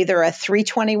are either a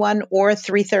 321 or a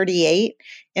 338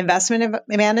 investment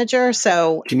manager.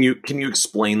 So can you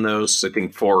explain those? I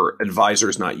think for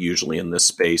advisors not usually in this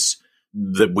space,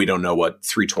 that we don't know what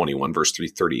 321 versus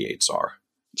 338s are.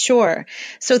 Sure.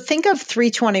 So think of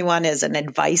 321 as an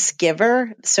advice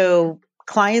giver. So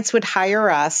clients would hire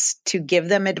us to give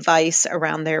them advice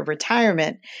around their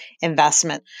retirement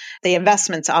investment, the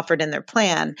investments offered in their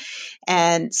plan.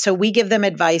 And so we give them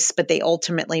advice, but they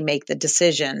ultimately make the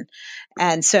decision.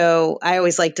 And so I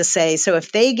always like to say, so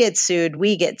if they get sued,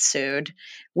 we get sued.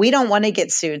 We don't want to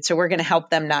get sued, so we're going to help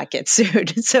them not get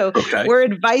sued. So We're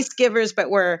advice givers, but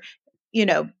we're,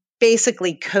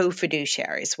 basically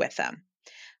co-fiduciaries with them.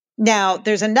 Now,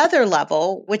 there's another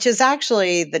level, which is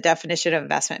actually the definition of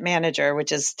investment manager,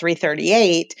 which is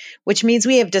 338, which means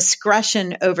we have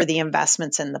discretion over the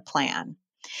investments in the plan.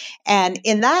 And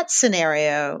in that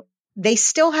scenario, they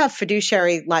still have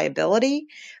fiduciary liability,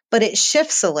 but it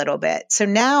shifts a little bit. So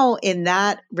now in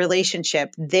that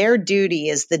relationship, their duty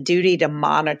is the duty to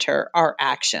monitor our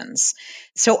actions.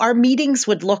 So our meetings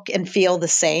would look and feel the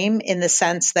same in the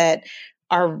sense that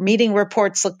our meeting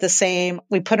reports look the same.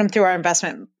 We put them through our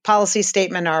investment policy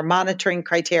statement, our monitoring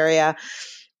criteria,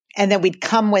 and then we'd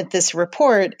come with this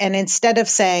report. And instead of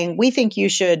saying, we think you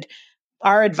should,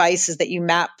 our advice is that you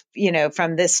map,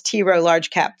 from this T. Rowe large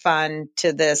cap fund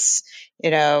to this,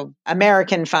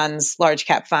 American funds large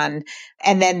cap fund.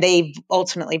 And then they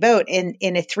ultimately vote in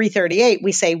a 338.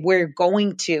 We say, we're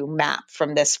going to map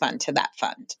from this fund to that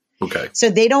fund. Okay. So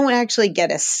they don't actually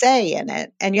get a say in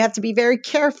it. And you have to be very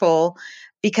careful,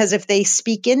 because if they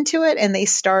speak into it and they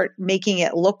start making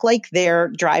it look like they're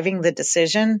driving the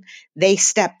decision, they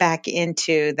step back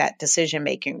into that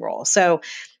decision-making role. So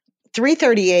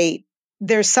 338,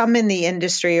 there's some in the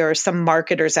industry or some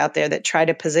marketers out there that try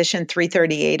to position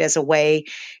 338 as a way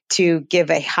to give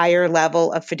a higher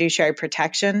level of fiduciary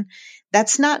protection.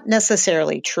 That's not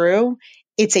necessarily true.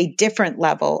 It's a different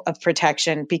level of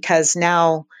protection because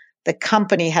now the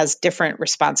company has different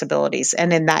responsibilities.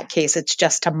 And in that case, it's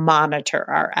just to monitor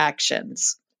our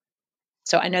actions.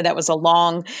 So I know that was a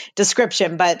long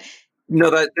description, but no,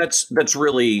 that's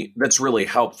really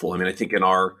helpful. I mean, I think in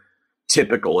our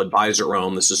typical advisor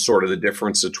realm, this is sort of the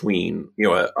difference between,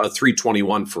 a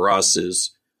 321 for us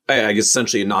is, I guess,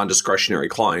 essentially a non-discretionary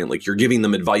client. Like, you're giving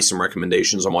them advice and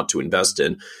recommendations on what to invest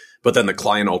in, but then the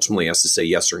client ultimately has to say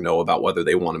yes or no about whether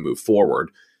they want to move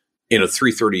forward. In a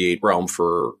 338 realm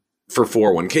for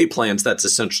 401k plans, that's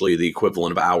essentially the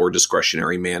equivalent of our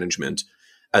discretionary management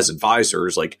as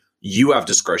advisors. Like, you have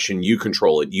discretion, you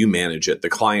control it, you manage it. The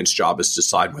client's job is to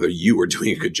decide whether you are doing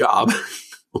a good job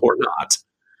or not.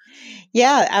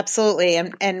 Yeah, absolutely.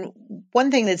 And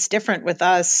one thing that's different with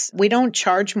us, we don't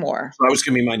charge more. So that was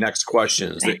going to be my next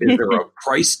question. Is there a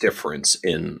price difference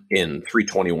in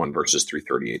 321 versus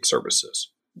 338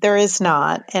 services? There is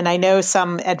not. And I know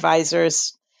some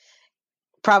advisors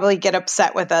probably get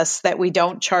upset with us that we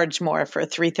don't charge more for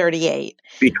 338.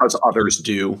 Because others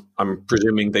do. I'm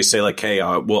presuming they say like, hey,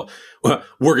 well,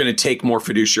 we're going to take more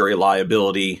fiduciary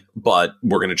liability, but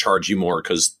we're going to charge you more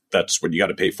because that's what you got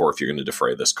to pay for if you're going to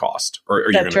defray this cost. Or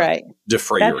you're that's going right. to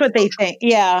defray That's your what they exposure. think.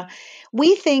 Yeah.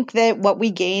 We think that what we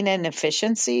gain in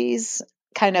efficiencies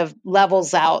kind of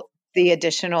levels out the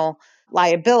additional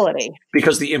liability.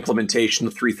 Because the implementation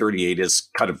of 338 is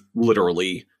kind of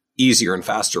literally easier and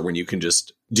faster when you can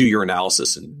just do your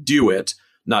analysis and do it,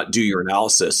 not do your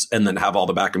analysis and then have all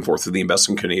the back and forth with the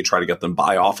investment committee, try to get them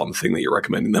buy off on the thing that you're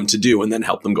recommending them to do and then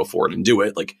help them go forward and do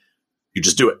it. Like, you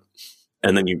just do it.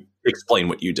 And then you explain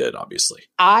what you did, obviously.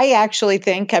 I actually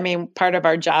think, part of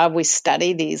our job, we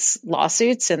study these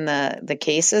lawsuits and the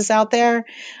cases out there.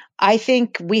 I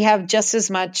think we have just as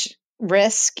much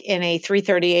risk in a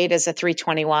 338 as a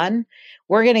 321.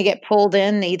 We're going to get pulled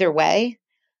in either way.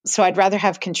 So I'd rather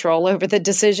have control over the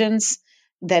decisions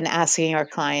than asking our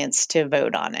clients to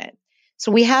vote on it.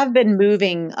 So we have been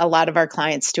moving a lot of our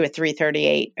clients to a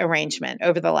 338 arrangement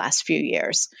over the last few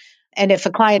years. And if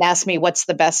a client asked me what's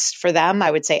the best for them, I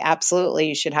would say, absolutely,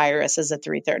 you should hire us as a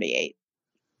 338.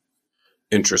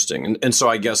 Interesting. And so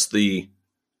I guess the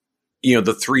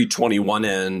 321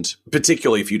 end,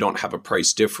 particularly if you don't have a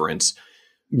price difference,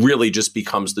 really just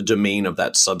becomes the domain of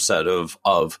that subset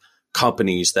of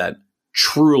companies that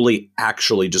truly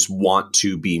actually just want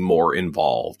to be more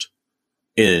involved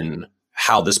in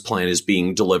how this plan is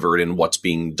being delivered and what's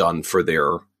being done for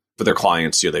their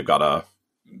clients. They've got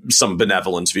some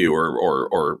benevolence view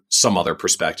or some other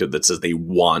perspective that says they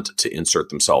want to insert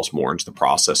themselves more into the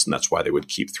process, and that's why they would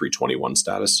keep 321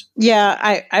 status.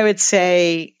 Yeah, I would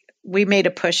say we made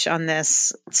a push on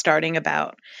this starting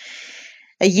about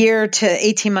a year to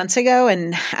 18 months ago,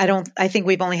 and I think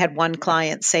we've only had one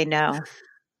client say no.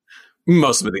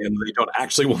 Most of them, they don't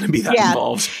actually want to be that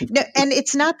involved. No, and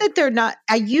it's not that they're not.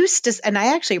 And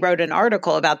I actually wrote an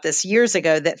article about this years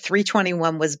ago that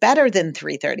 321 was better than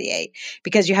 338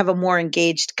 because you have a more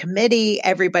engaged committee.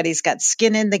 Everybody's got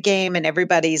skin in the game and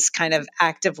everybody's kind of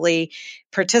actively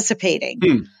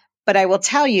participating. But I will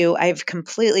tell you, I've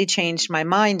completely changed my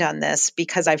mind on this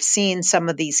because I've seen some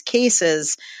of these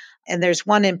cases. And there's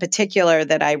one in particular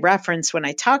that I reference when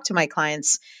I talk to my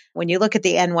clients. When you look at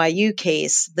the NYU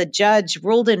case, the judge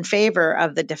ruled in favor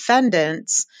of the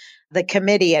defendants, the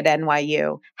committee at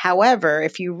NYU. However,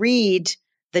 if you read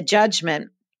the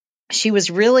judgment, she was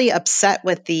really upset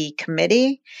with the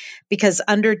committee because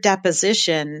under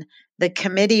deposition, the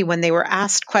committee, when they were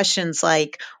asked questions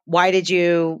like, why did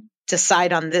you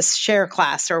decide on this share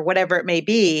class or whatever it may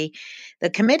be, the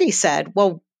committee said,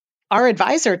 well, our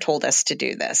advisor told us to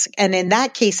do this. And in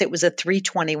that case, it was a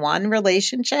 321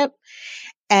 relationship.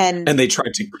 And they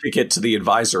tried to kick it to the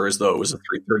advisor as though it was a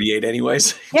 338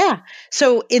 anyways. Yeah.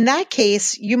 So in that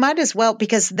case, you might as well,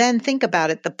 because then think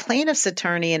about it. The plaintiff's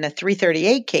attorney in a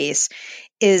 338 case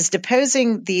is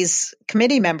deposing these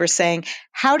committee members saying,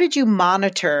 how did you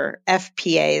monitor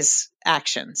FPA's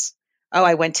actions? Oh,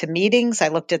 I went to meetings. I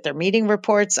looked at their meeting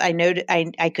reports. I noted,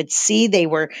 I could see they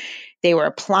were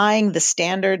applying the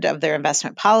standard of their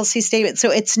investment policy statement. So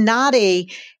it's not a,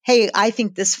 hey, I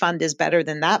think this fund is better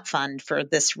than that fund for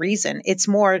this reason. It's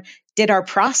more,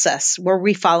 were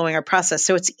we following our process?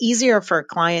 So it's easier for a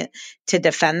client to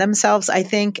defend themselves, I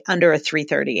think, under a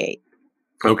 338.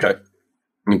 Okay.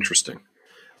 Interesting.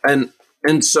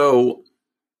 And so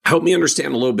help me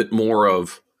understand a little bit more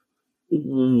of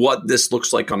what this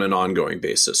looks like on an ongoing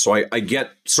basis. So I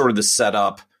get sort of the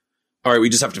setup. All right, we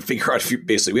just have to figure out we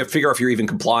have to figure out if you're even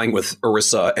complying with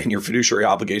ERISA and your fiduciary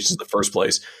obligations in the first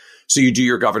place. So you do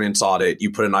your governance audit, you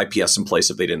put an IPS in place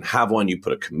if they didn't have one, you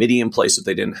put a committee in place if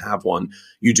they didn't have one,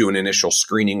 you do an initial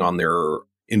screening on their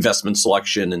investment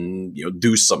selection and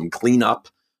do some cleanup.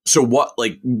 So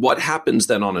what happens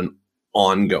then on an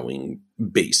ongoing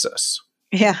basis?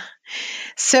 Yeah.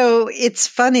 So it's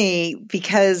funny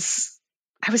because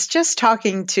I was just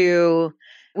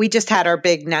we just had our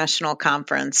big national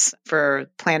conference for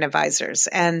plan advisors.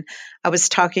 And I was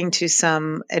talking to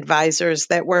some advisors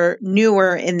that were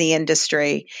newer in the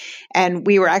industry. And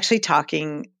we were actually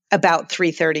talking about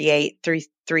 338,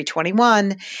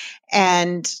 321.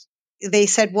 And they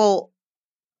said, well,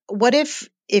 what if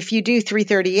you do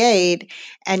 338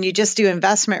 and you just do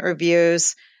investment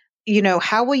reviews,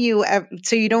 how will you,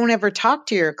 so you don't ever talk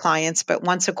to your clients, but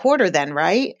once a quarter then,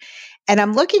 right? And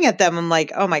I'm looking at them, I'm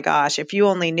like, oh my gosh, if you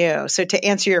only knew. So to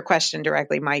answer your question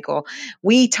directly, Michael,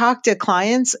 we talk to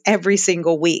clients every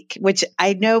single week, which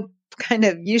I know kind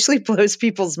of usually blows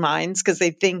people's minds because they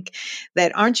think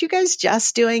that, aren't you guys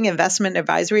just doing investment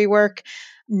advisory work?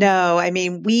 No, I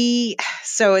mean,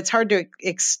 so it's hard to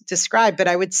describe, but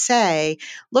I would say,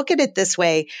 look at it this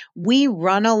way. We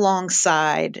run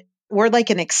alongside, we're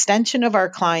like an extension of our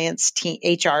client's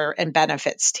HR and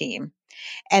benefits team.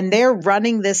 And they're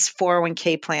running this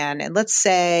 401k plan. And let's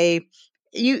say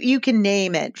you can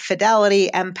name it, Fidelity,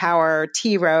 Empower,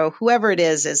 T. Rowe, whoever it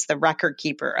is the record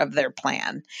keeper of their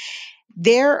plan.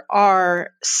 There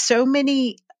are so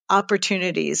many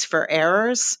opportunities for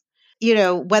errors,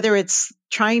 whether it's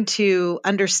trying to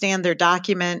understand their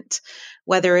document,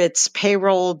 whether it's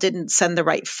payroll didn't send the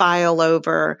right file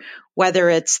over, whether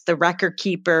it's the record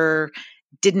keeper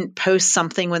didn't post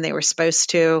something when they were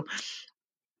supposed to.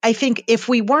 I think if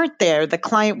we weren't there, the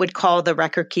client would call the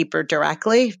record keeper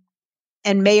directly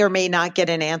and may or may not get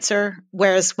an answer.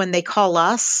 Whereas when they call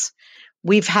us,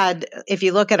 if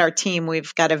you look at our team,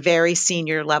 we've got a very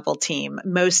senior level team.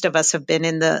 Most of us have been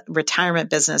in the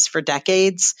retirement business for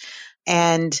decades,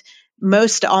 and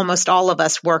almost all of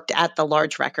us worked at the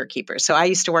large record keeper. So I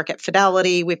used to work at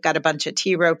Fidelity. We've got a bunch of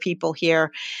T. Rowe people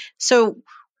here. So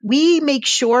we make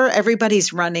sure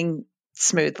everybody's running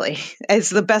smoothly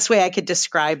is the best way I could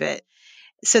describe it.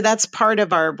 So that's part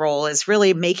of our role, is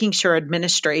really making sure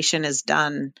administration is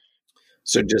done.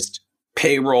 So just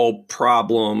payroll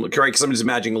problem, right? Because I'm just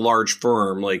imagining a large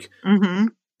firm, like,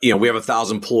 we have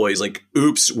 1,000 employees, like,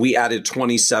 oops, we added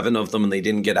 27 of them and they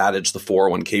didn't get added to the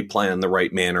 401k plan in the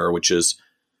right manner, which is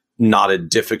not a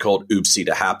difficult oopsie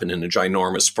to happen in a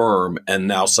ginormous firm. And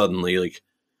now suddenly, like,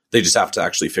 they just have to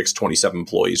actually fix 27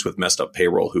 employees with messed up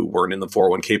payroll who weren't in the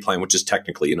 401k plan, which is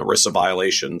technically an ERISA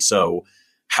violation. So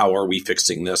how are we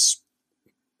fixing this?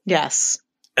 Yes.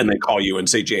 And they call you and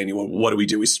say, Janie, what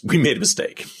do? We made a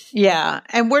mistake. Yeah.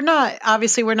 And we're not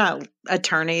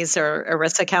attorneys or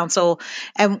ERISA counsel.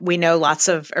 And we know lots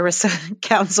of ERISA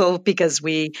counsel because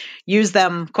we use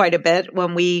them quite a bit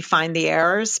when we find the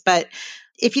errors. But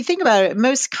if you think about it,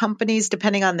 most companies,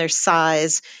 depending on their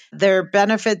size, their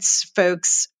benefits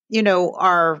folks,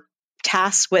 are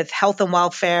tasked with health and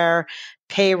welfare,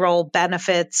 payroll,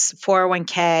 benefits,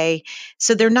 401k.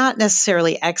 So they're not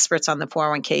necessarily experts on the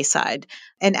 401k side.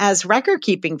 And as record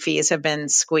keeping fees have been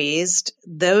squeezed,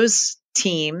 those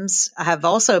teams have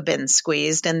also been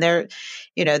squeezed, and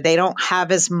they don't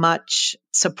have as much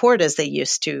support as they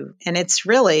used to. And it's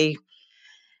really,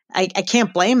 I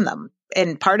can't blame them.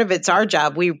 And part of it's our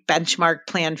job. We benchmark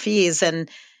plan fees, and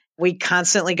we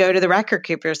constantly go to the record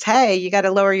keepers. Hey, you got to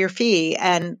lower your fee.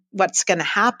 And what's going to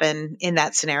happen in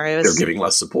that scenario is they're giving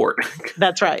less support.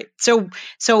 That's right. So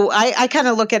I kind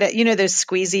of look at it, those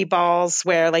squeezy balls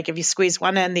where, like, if you squeeze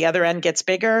one end, the other end gets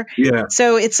bigger. Yeah.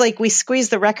 So it's like we squeeze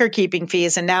the record keeping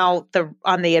fees, and now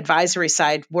on the advisory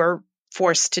side, we're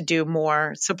forced to do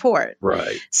more support.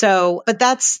 Right. So, but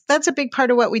that's a big part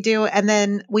of what we do. And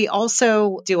then we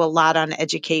also do a lot on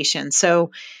education.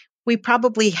 So we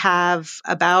probably have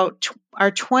about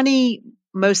our 20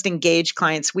 most engaged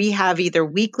clients. We have either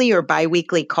weekly or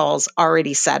biweekly calls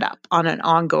already set up on an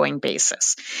ongoing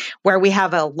basis where we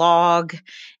have a log.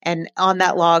 And on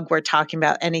that log, we're talking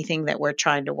about anything that we're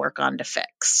trying to work on to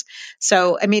fix.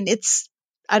 So, I mean,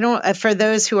 for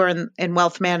those who are in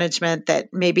wealth management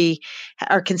that maybe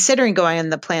are considering going on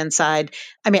the plan side,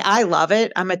 I mean, I love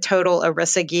it. I'm a total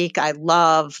ERISA geek. I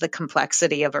love the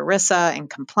complexity of ERISA and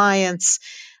compliance.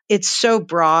 It's so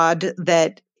broad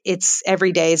that it's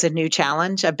every day is a new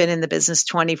challenge. I've been in the business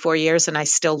 24 years and I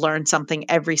still learn something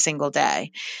every single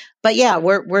day. But yeah,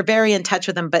 we're very in touch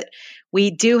with them. But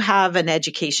we do have an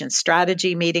education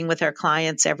strategy meeting with our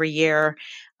clients every year.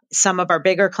 Some of our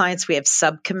bigger clients, we have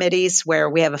subcommittees where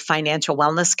we have a financial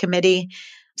wellness committee.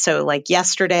 So like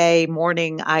yesterday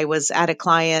morning, I was at a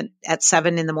client at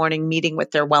 7 a.m. meeting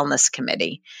with their wellness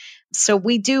committee. So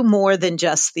we do more than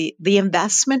just the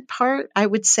investment part, I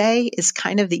would say, is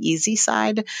kind of the easy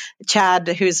side. Chad,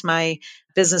 who's my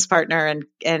business partner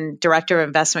and director of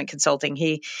investment consulting,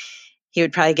 he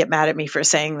would probably get mad at me for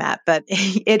saying that, but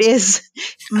it is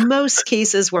most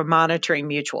cases we're monitoring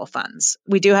mutual funds.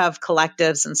 We do have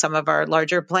collectives in some of our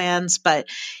larger plans, but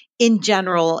in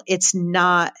general, it's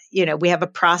not, we have a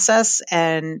process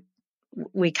and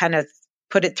we kind of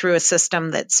put it through a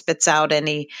system that spits out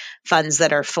any funds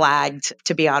that are flagged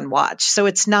to be on watch. So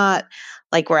it's not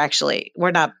like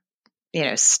we're not,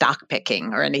 stock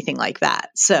picking or anything like that.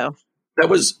 So that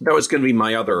was going to be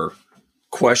my other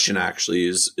question actually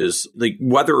is like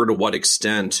whether to what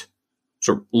extent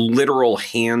sort of literal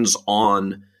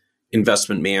hands-on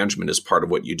investment management is part of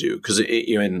what you do. Because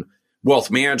in wealth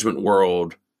management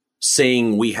world,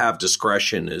 saying we have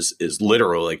discretion is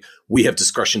literally like we have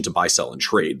discretion to buy, sell, and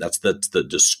trade. That's the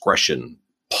discretion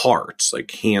part,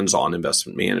 like hands-on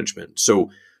investment management.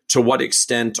 So to what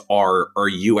extent are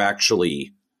you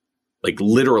actually like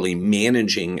literally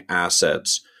managing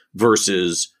assets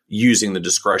versus using the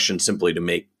discretion simply to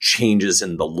make changes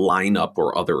in the lineup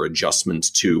or other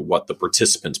adjustments to what the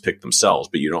participants pick themselves,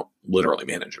 but you don't literally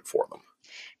manage it for them?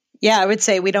 Yeah, I would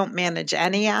say we don't manage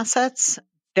any assets.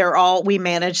 We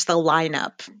manage the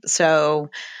lineup. So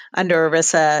under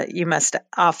ERISA, you must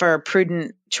offer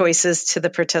prudent choices to the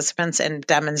participants and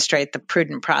demonstrate the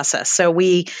prudent process. So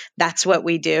that's what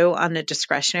we do on a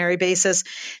discretionary basis.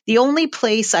 The only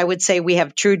place I would say we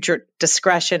have true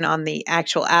discretion on the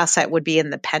actual asset would be in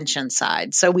the pension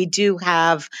side. So we do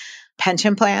have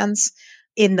pension plans.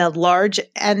 In the large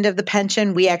end of the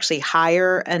pension, we actually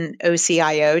hire an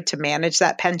OCIO to manage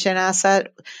that pension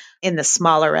asset. In the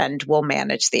smaller end, we'll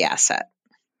manage the asset.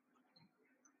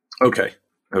 Okay.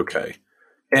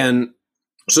 And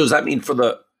so does that mean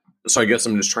so I guess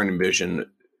I'm just trying to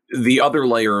envision the other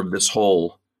layer of this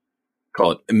whole,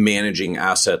 call it managing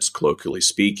assets, colloquially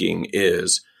speaking,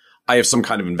 is I have some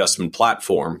kind of investment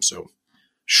platform. So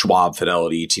Schwab,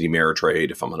 Fidelity, TD Ameritrade,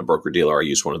 if I'm on a broker dealer, I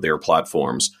use one of their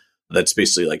platforms. That's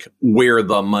basically like where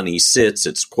the money sits.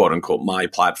 It's quote unquote my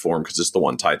platform because it's the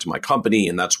one tied to my company.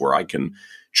 And that's where I can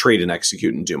trade and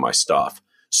execute and do my stuff.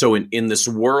 So in this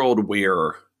world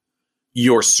where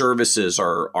your services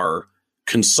are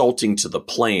consulting to the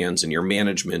plans and your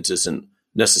management isn't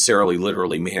necessarily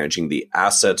literally managing the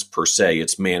assets per se,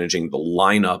 it's managing the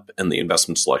lineup and the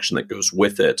investment selection that goes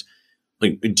with it.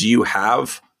 Like, do you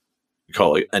have,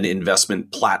 call it an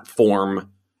investment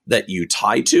platform that you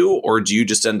tie to, or do you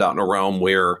just end out in a realm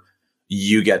where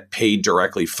you get paid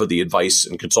directly for the advice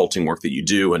and consulting work that you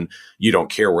do, and you don't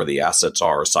care where the assets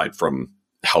are aside from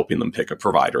helping them pick a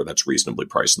provider that's reasonably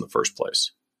priced in the first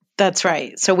place? That's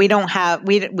right. So we don't have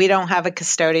a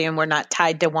custodian. We're not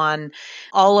tied to one.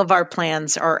 All of our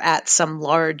plans are at some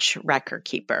large record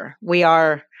keeper. We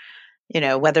are,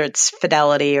 whether it's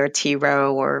Fidelity or T.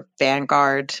 Rowe or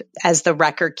Vanguard, as the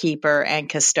record keeper and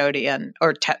custodian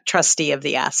or trustee of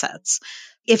the assets.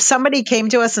 If somebody came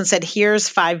to us and said, here's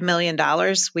 $5 million,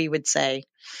 we would say,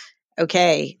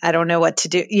 okay, I don't know what to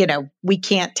do. We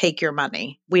can't take your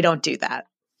money. We don't do that.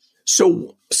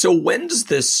 So when does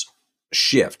this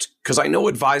shift? Because I know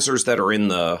advisors that are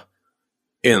in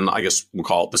I guess we'll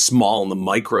call it the small and the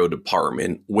micro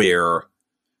department where,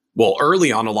 well,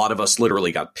 early on, a lot of us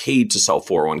literally got paid to sell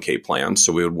 401k plans.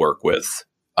 So we would work with,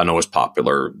 I know it was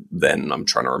popular then, I'm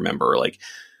trying to remember, like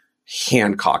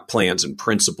Hancock Plans and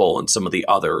Principal and some of the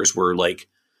others were like,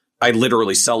 I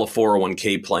literally sell a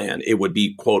 401k plan. It would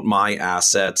be, quote, my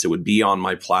assets. It would be on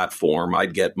my platform.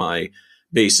 I'd get my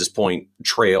basis point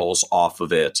trails off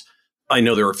of it. I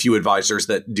know there are a few advisors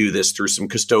that do this through some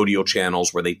custodial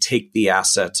channels where they take the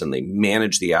assets and they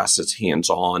manage the assets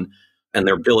hands-on, and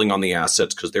they're billing on the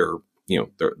assets because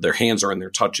their hands are in there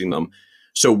touching them.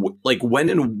 So like when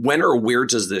or where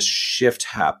does this shift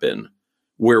happen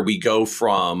where we go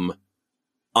from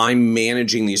I'm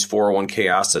managing these 401k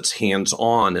assets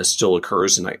hands-on, as still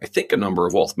occurs in I think a number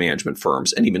of wealth management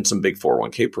firms and even some big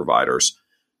 401k providers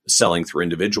selling through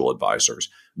individual advisors,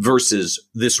 versus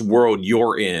this world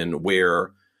you're in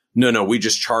where, no, we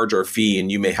just charge our fee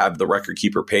and you may have the record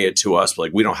keeper pay it to us. But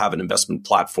like, we don't have an investment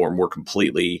platform. We're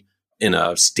completely in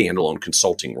a standalone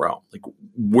consulting realm. Like,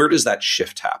 where does that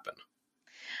shift happen?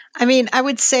 I mean, I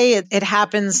would say it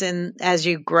happens as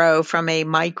you grow from a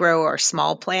micro or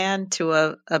small plan to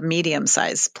a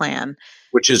medium-sized plan.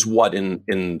 Which is what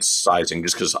in sizing,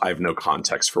 just because I have no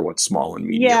context for what's small and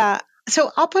medium. Yeah.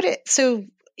 So I'll put it,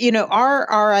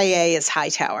 our RIA is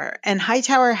Hightower, and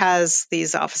Hightower has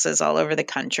these offices all over the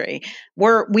country.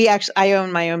 I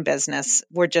own my own business.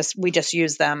 We just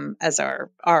use them as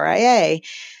our RIA.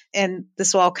 And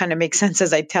this will all kind of make sense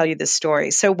as I tell you this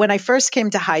story. So when I first came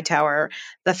to Hightower,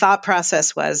 the thought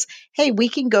process was, hey, we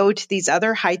can go to these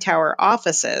other Hightower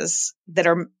offices that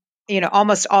are,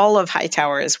 almost all of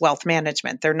Hightower is wealth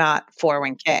management. They're not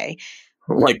 401k.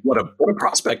 Like what a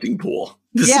prospecting pool.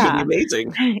 This is going to be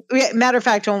amazing. Matter of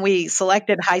fact, when we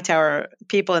selected Hightower,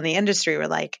 people in the industry were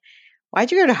like, why'd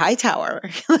you go to Hightower?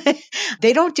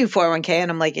 They don't do 401k.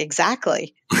 And I'm like,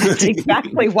 exactly. That's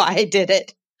exactly why I did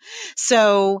it.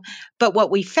 So, but what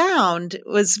we found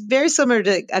was very similar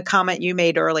to a comment you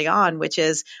made early on, which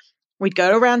is we'd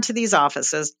go around to these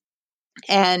offices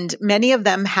and many of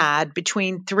them had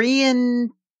between 3 and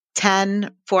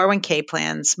 10 401k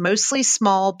plans, mostly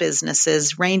small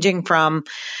businesses ranging from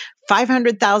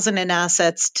 500,000 in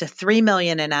assets to 3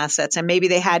 million in assets. And maybe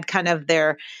they had kind of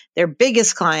their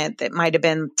biggest client that might have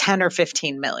been 10 or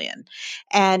 15 million.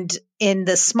 And in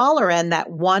the smaller end, that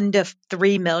 1 to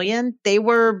 3 million, they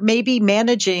were maybe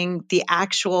managing the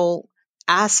actual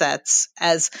assets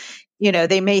as,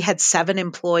 they may had 7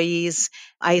 employees.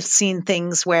 I've seen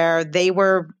things where they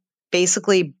were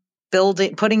basically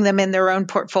putting them in their own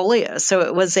portfolio. So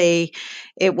it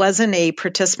wasn't a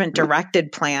participant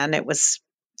directed plan. It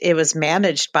was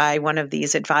managed by one of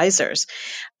these advisors.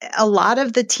 A lot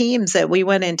of the teams that we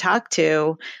went and talked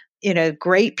to,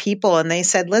 great people, and they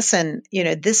said, listen,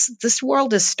 this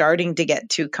world is starting to get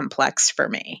too complex for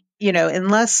me,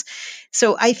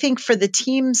 so I think for the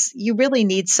teams, you really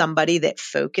need somebody that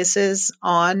focuses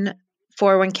on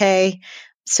 401k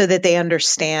so that they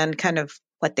understand kind of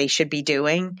what they should be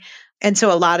doing. And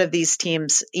so a lot of these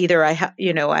teams, either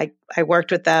I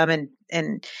worked with them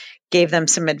and gave them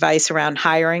some advice around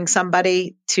hiring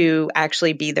somebody to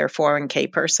actually be their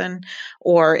 401k person,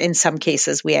 or in some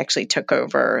cases, we actually took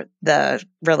over the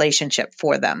relationship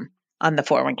for them on the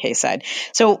 401k side.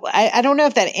 So I don't know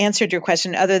if that answered your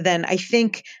question, other than I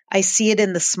think I see it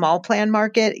in the small plan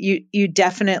market. You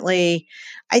definitely,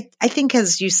 I think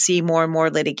as you see more and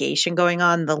more litigation going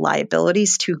on, the liability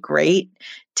is too great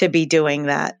to be doing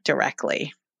that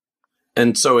directly.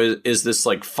 And so is this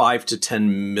like 5 to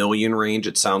 10 million range?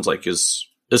 It sounds like is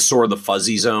sort of the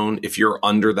fuzzy zone. If you're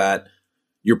under that,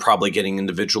 you're probably getting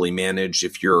individually managed.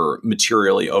 If you're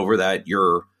materially over that,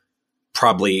 you're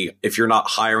probably, if you're not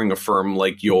hiring a firm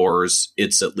like yours,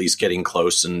 it's at least getting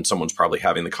close and someone's probably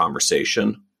having the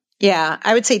conversation. Yeah,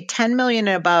 I would say 10 million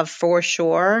and above for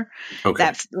sure. Okay.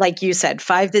 That, like you said,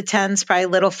 5 to 10 is probably a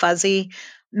little fuzzy.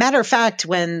 Matter of fact,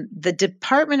 when the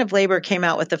Department of Labor came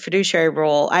out with the fiduciary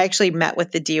rule, I actually met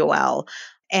with the DOL.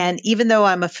 And even though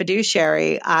I'm a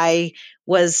fiduciary, I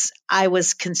was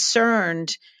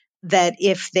concerned that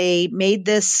if they made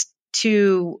this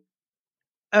too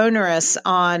onerous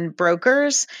on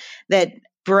brokers, that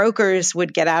brokers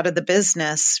would get out of the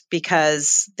business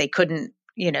because they couldn't,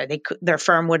 their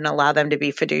firm wouldn't allow them to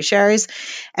be fiduciaries.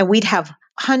 And we'd have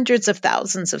hundreds of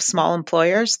thousands of small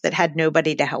employers that had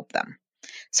nobody to help them.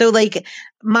 So like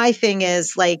my thing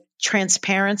is like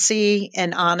transparency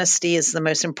and honesty is the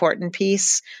most important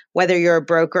piece. Whether you're a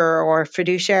broker or a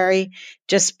fiduciary,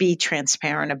 just be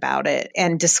transparent about it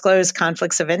and disclose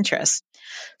conflicts of interest.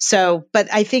 So, but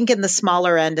I think in the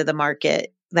smaller end of the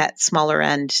market, that smaller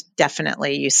end,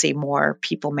 definitely you see more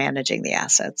people managing the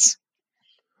assets.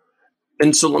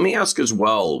 And so let me ask as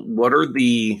well, what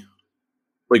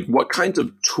kinds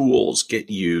of tools get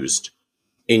used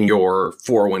in your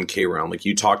 401k realm? Like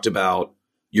you talked about,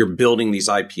 you're building these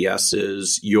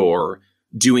IPSs, you're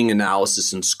doing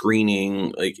analysis and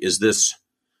screening. Like, is this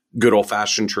good old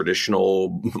fashioned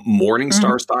traditional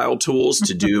Morningstar style tools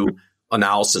to do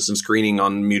analysis and screening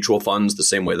on mutual funds the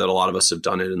same way that a lot of us have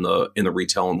done it in the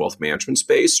retail and wealth management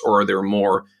space, or are there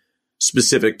more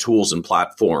specific tools and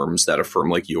platforms that a firm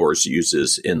like yours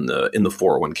uses in the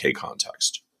 401k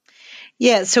context?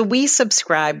 Yeah, so we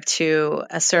subscribe to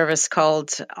a service called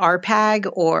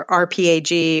RPAG or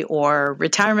RPAG or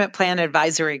Retirement Plan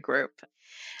Advisory Group.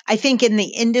 I think in the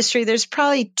industry, there's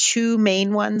probably two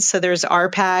main ones. So there's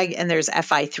RPAG and there's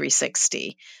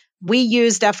FI360. We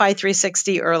used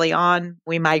FI360 early on.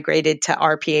 We migrated to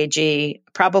RPAG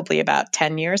probably about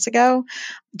 10 years ago,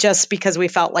 just because we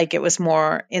felt like it was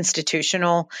more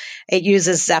institutional. It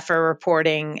uses Zephyr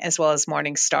reporting as well as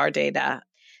Morningstar data.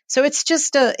 So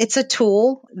it's a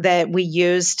tool that we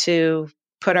use to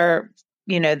put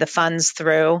the funds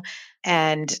through,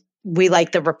 and we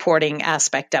like the reporting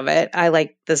aspect of it. I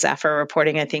like the Zephyr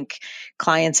reporting. I think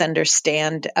clients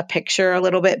understand a picture a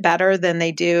little bit better than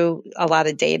they do a lot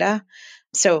of data.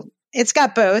 So it's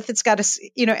got both. It's got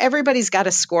everybody's got a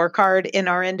scorecard in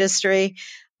our industry.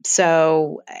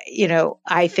 So,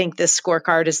 I think this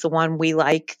scorecard is the one we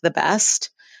like the best.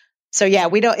 So yeah,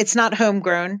 it's not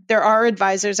homegrown. There are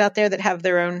advisors out there that have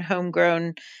their own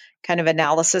homegrown kind of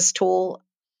analysis tool.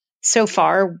 So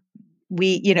far,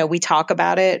 we talk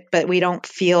about it, but we don't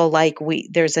feel like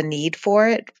there's a need for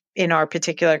it in our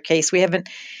particular case.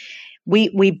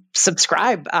 We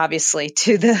subscribe obviously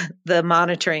to the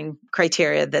monitoring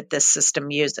criteria that this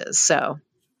system uses. So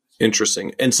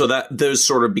interesting. And so that those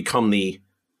sort of become the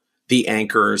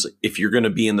anchors if you're going to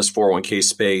be in this 401k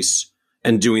space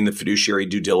and doing the fiduciary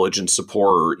due diligence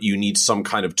support. You need some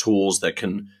kind of tools that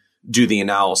can do the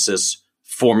analysis,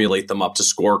 formulate them up to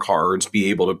scorecards, be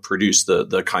able to produce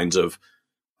the kinds of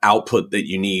output that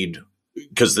you need,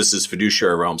 because this is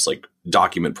fiduciary realms, like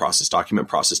document process.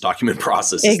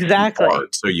 Exactly.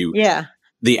 So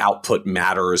the output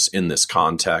matters in this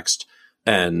context.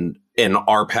 And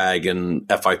RPAG and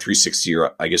FI360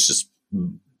 are, I guess, just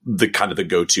the kind of the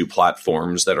go-to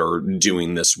platforms that are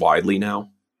doing this widely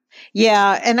now.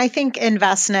 Yeah. And I think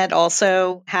Envestnet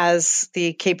also has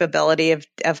the capability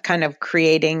of kind of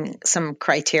creating some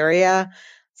criteria.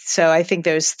 So I think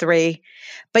those three.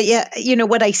 But yeah,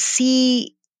 what I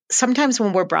see sometimes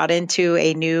when we're brought into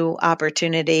a new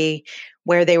opportunity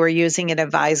where they were using an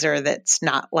advisor that's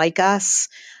not like us,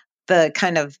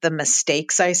 the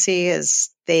mistakes I see is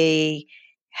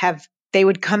they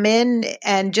would come in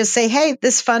and just say, hey,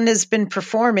 this fund has been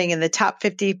performing in the top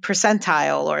 50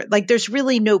 percentile, or like there's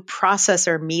really no process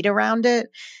or meat around it.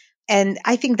 And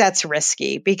I think that's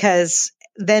risky because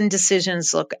then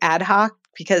decisions look ad hoc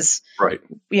because, right.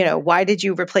 Why did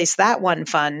you replace that one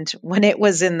fund when it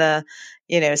was in the,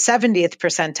 70th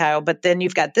percentile, but then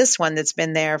you've got this one that's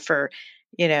been there for,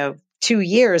 2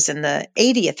 years in the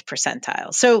 80th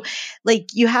percentile. So like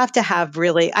you have to have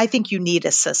I think you need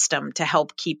a system to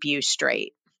help keep you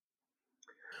straight.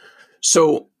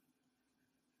 So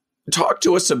talk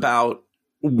to us about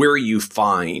where you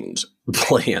find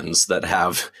plans that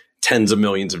have tens of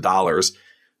millions of dollars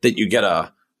that you get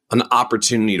an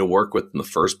opportunity to work with in the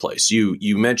first place.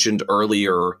 You mentioned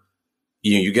earlier,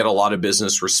 you get a lot of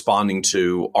business responding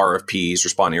to RFPs,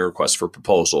 responding to requests for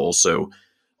proposals. So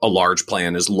a large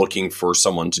plan is looking for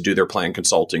someone to do their plan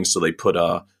consulting. So they put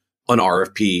an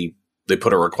RFP, they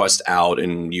put a request out,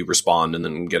 and you respond and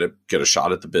then get a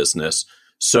shot at the business.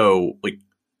 So like,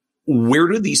 where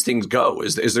do these things go?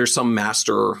 Is there some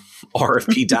master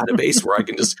RFP database where I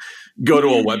can just go to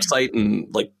a website and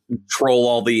like troll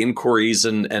all the inquiries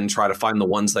and try to find the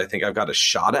ones that I think I've got a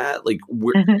shot at? Like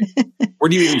where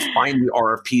do you even find the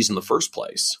RFPs in the first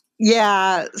place?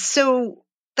 Yeah. So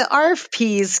the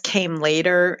RFPs came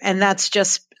later, and that's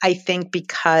just, I think,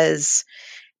 because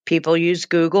people use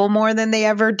Google more than they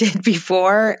ever did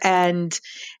before. And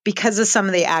because of some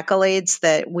of the accolades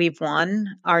that we've won,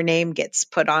 our name gets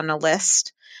put on a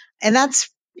list. And that's,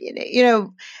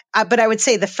 but I would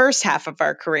say the first half of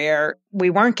our career, we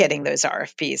weren't getting those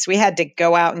RFPs. We had to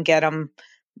go out and get them,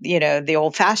 the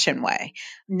old fashioned way.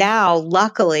 Now,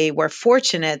 luckily, we're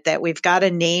fortunate that we've got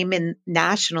a name and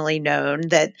nationally known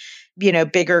that,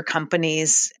 bigger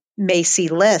companies may see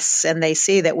lists and they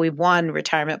see that we've won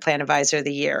Retirement Plan Advisor of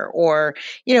the Year, or,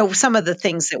 some of the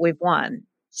things that we've won.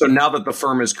 So now that the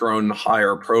firm has grown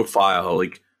higher profile,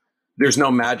 like there's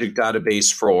no magic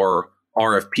database for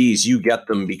RFPs. You get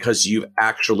them because you've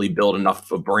actually built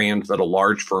enough of a brand that a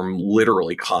large firm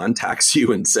literally contacts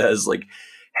you and says like,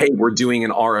 hey, we're doing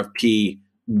an RFP.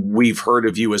 We've heard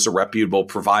of you as a reputable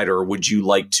provider. Would you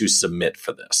like to submit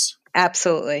for this?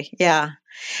 Absolutely. Yeah.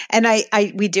 And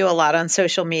we do a lot on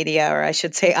social media, or I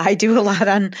should say I do a lot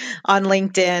on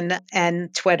LinkedIn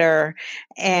and Twitter,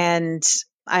 and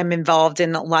I'm involved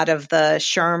in a lot of the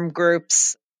SHRM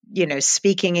groups,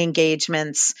 speaking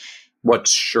engagements.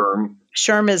 What's SHRM?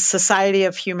 SHRM is Society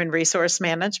of Human Resource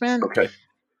Management. Okay.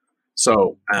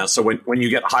 So when you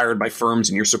get hired by firms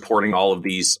and you're supporting all of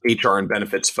these HR and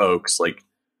benefits folks, like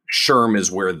SHRM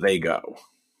is where they go.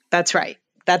 That's right.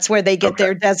 That's where they get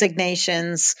their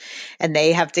designations, and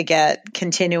they have to get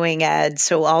continuing ed.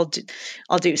 So I'll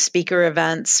do speaker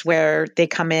events where they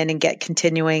come in and get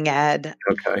continuing ed.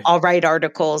 Okay. I'll write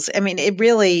articles. I mean,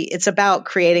 it's about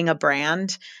creating a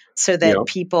brand so that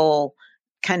people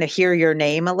kind of hear your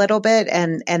name a little bit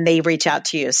and they reach out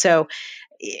to you. So,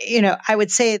 I would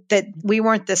say that we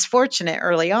weren't this fortunate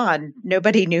early on.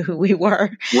 Nobody knew who we were.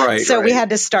 Right. So we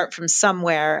had to start from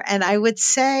somewhere. And I would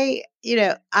say,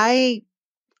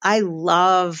 I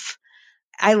love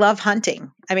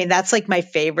hunting. I mean, that's like my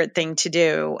favorite thing to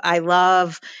do. I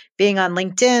love being on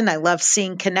LinkedIn. I love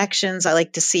seeing connections. I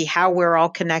like to see how we're all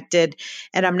connected.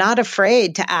 And I'm not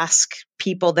afraid to ask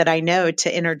people that I know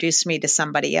to introduce me to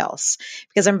somebody else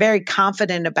because I'm very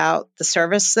confident about the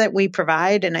service that we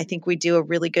provide. And I think we do a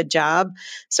really good job.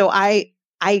 So I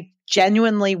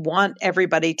genuinely want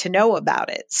everybody to know about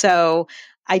it. So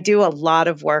I do a lot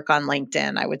of work on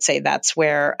LinkedIn. I would say that's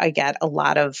where I get a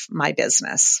lot of my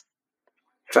business.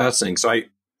 Fascinating. So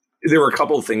there were a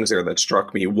couple of things there that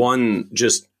struck me. One,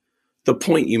 just the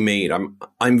point you made.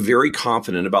 I'm very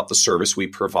confident about the service we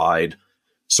provide.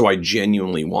 So I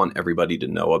genuinely want everybody to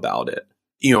know about it.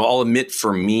 I'll admit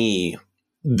for me,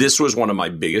 this was one of my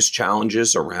biggest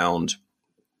challenges around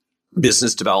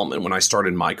business development when I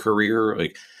started my career.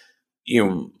 Like,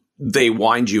 they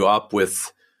wind you up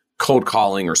with cold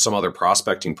calling or some other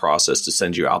prospecting process to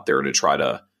send you out there to try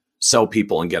to sell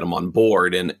people and get them on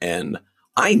board. And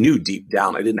I knew deep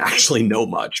down, I didn't actually know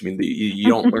much. I mean, you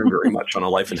don't learn very much on a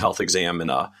life and health exam and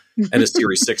a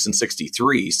Series 6 and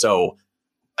 63. So,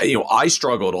 I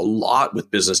struggled a lot with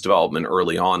business development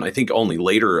early on. I think only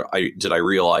later did I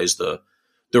realize the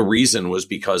reason was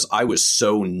because I was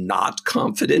so not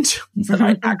confident that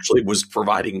I actually was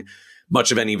providing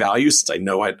much of any value since I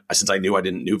knew I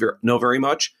didn't know very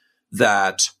much,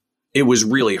 that it was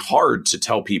really hard to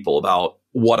tell people about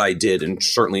what I did and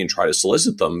try to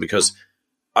solicit them because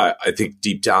I think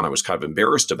deep down I was kind of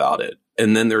embarrassed about it.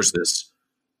 And then there's this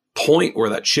point where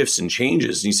that shifts and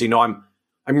changes and you say, no, I'm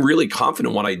really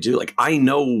confident in what I do. Like I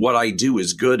know what I do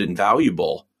is good and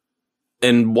valuable.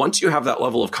 And once you have that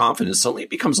level of confidence, suddenly it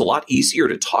becomes a lot easier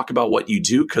to talk about what you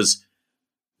do because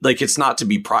like it's not to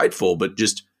be prideful, but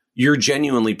just you're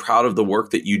genuinely proud of the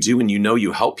work that you do and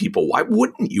you help people. Why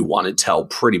wouldn't you want to tell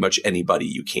pretty much anybody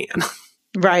you can?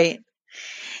 Right.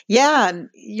 Yeah,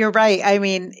 you're right. I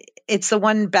mean, it's the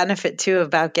one benefit too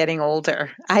about getting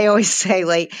older. I always say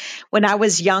like when I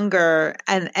was younger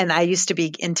and I used to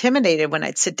be intimidated when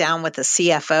I'd sit down with a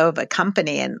CFO of a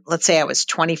company and let's say I was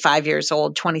 25 years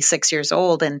old, 26 years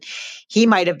old, and he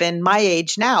might have been my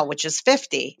age now, which is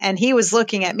 50. And he was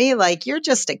looking at me like, you're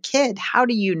just a kid. How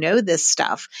do you know this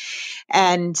stuff?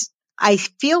 And I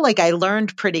feel like I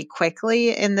learned pretty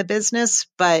quickly in the business,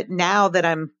 but now that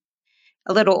I'm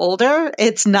a little older,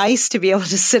 it's nice to be able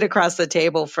to sit across the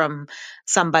table from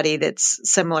somebody that's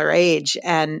similar age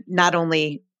and not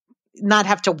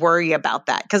have to worry about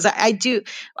that. Because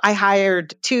I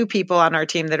hired 2 people on our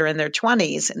team that are in their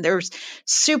 20s and they're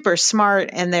super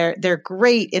smart and they're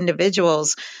great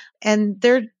individuals. And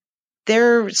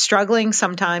they're struggling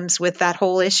sometimes with that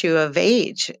whole issue of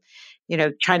age,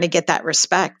 trying to get that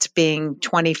respect being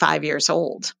 25 years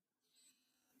old.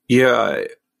 Yeah.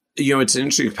 It's an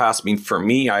interesting path. I mean, for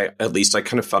me, I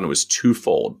kind of found it was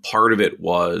twofold. Part of it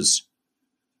was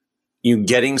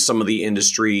getting some of the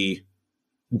industry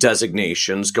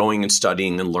designations, going and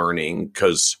studying and learning.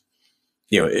 Because,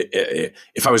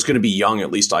 if I was going to be young, at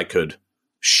least I could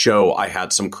show I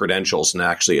had some credentials and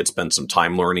actually had spent some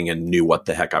time learning and knew what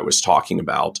the heck I was talking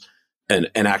about. And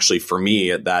actually, for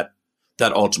me, that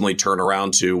ultimately turned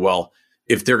around to, well,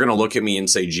 if they're going to look at me and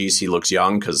say, geez, he looks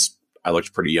young, because I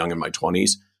looked pretty young in my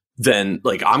 20s. Then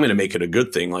like, I'm going to make it a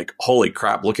good thing. Like, holy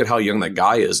crap, look at how young that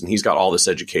guy is. And he's got all this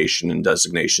education and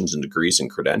designations and degrees and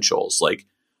credentials. Like,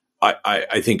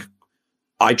 I think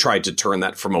I tried to turn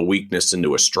that from a weakness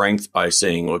into a strength by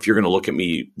saying, well, if you're going to look at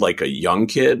me like a young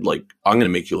kid, like I'm going to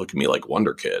make you look at me like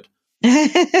Wonder Kid.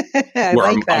 Where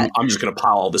I'm just going to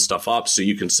pile all this stuff up so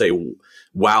you can say,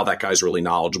 wow, that guy's really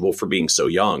knowledgeable for being so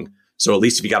young. So at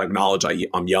least if you got to acknowledge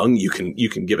I'm young, you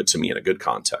can give it to me in a good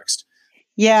context.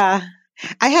 Yeah.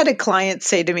 I had a client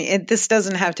say to me, and this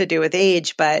doesn't have to do with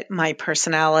age, but my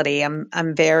personality. I'm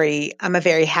a very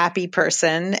happy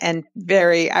person and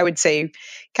very, I would say,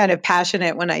 kind of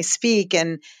passionate when I speak.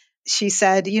 And she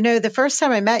said, the first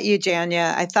time I met you,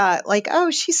 Janya, I thought like,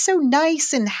 oh, she's so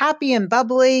nice and happy and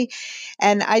bubbly.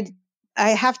 And I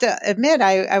have to admit,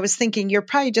 I was thinking you're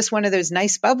probably just one of those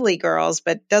nice, bubbly girls,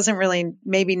 but doesn't really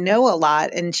maybe know a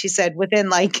lot. And she said within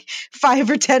like 5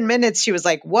 or 10 minutes, she was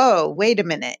like, whoa, wait a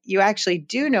minute. You actually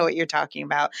do know what you're talking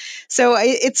about. So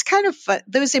it's kind of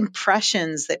those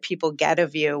impressions that people get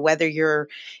of you, whether you're,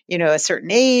 a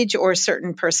certain age or a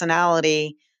certain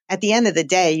personality. At the end of the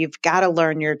day, you've got to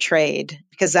learn your trade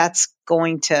because that's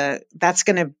going to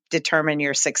determine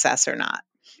your success or not.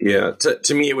 Yeah.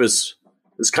 To me,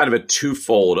 it's kind of a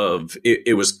twofold of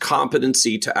it was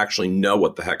competency to actually know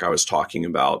what the heck I was talking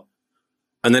about.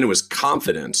 And then it was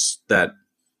confidence that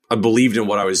I believed in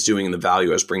what I was doing and the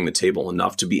value I was bringing to the table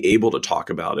enough to be able to talk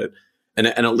about it. And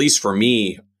at least for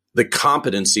me, the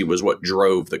competency was what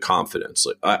drove the confidence.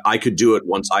 I could do it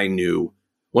once I knew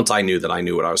that I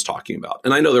knew what I was talking about.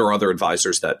 And I know there are other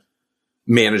advisors that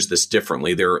manage this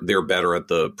differently. They're better at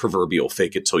the proverbial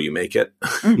fake it till you make it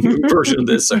version of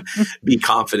this. So be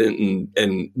confident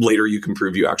and later you can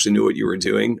prove you actually knew what you were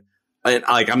doing. And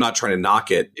I'm not trying to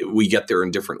knock it. We get there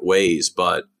in different ways,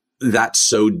 but that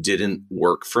so didn't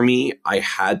work for me. I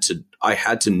had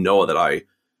to know that I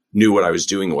knew what I was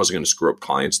doing. I wasn't going to screw up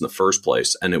clients in the first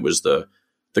place. And it was the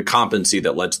competency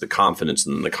that led to the confidence,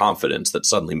 and then the confidence that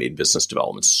suddenly made business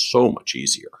development so much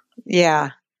easier.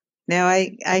 Yeah. No,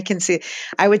 I can see.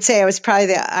 I would say I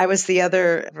was the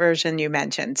other version you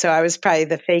mentioned. So I was probably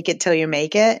the fake it till you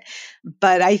make it,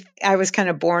 but I was kind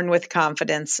of born with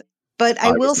confidence. But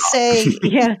I will say,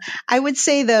 I would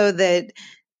say though that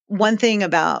one thing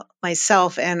about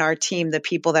myself and our team, the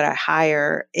people that I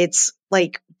hire, it's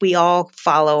like we all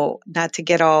follow, not to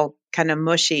get all kind of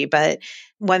mushy, but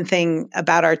one thing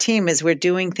about our team is we're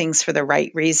doing things for the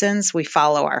right reasons. We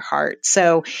follow our heart.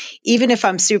 So even if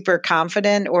I'm super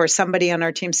confident or somebody on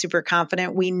our team super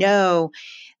confident, we know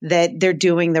that they're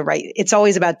doing the right. It's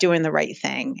always about doing the right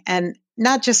thing. And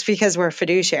not just because we're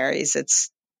fiduciaries,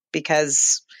 it's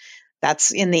because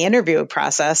that's in the interview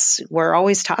process. We're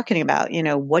always talking about,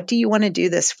 what do you want to do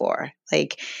this for?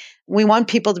 Like, we want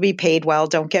people to be paid well,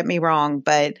 don't get me wrong,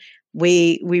 but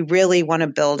we really want to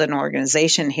build an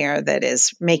organization here that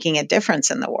is making a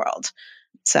difference in the world.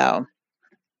 So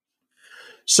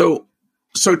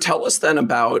tell us then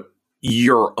about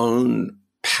your own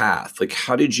path. Like,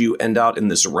 how did you end out in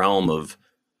this realm of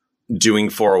doing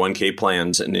 401k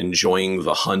plans and enjoying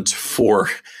the hunt for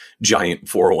giant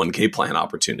 401k plan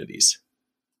opportunities?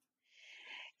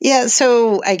 Yeah.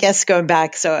 So I guess going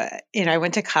back, I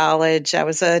went to college. I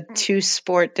was a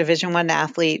 2-sport Division I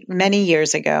athlete many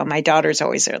years ago. My daughters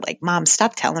always are like, Mom,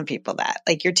 stop telling people that.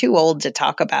 Like, you're too old to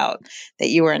talk about that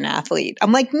you were an athlete.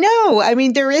 I'm like, no,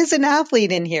 there is an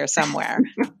athlete in here somewhere.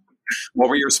 What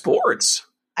were your sports?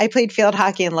 I played field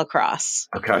hockey and lacrosse.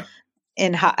 Okay.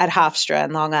 At Hofstra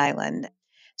in Long Island.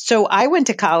 So I went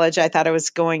to college. I thought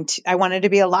I wanted to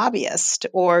be a lobbyist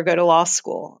or go to law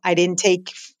school. I didn't take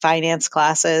finance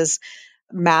classes.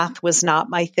 Math was not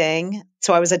my thing.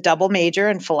 So I was a double major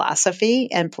in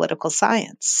philosophy and political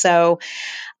science. So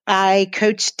I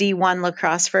coached D1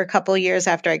 lacrosse for a couple of years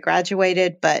after I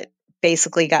graduated, but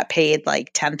basically got paid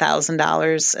like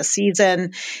 $10,000 a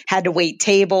season, had to wait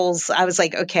tables. I was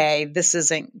like, okay, this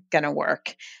isn't going to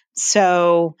work.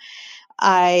 So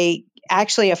a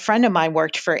friend of mine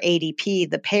worked for ADP,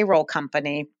 the payroll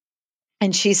company.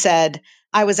 And she said,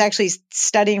 I was actually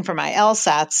studying for my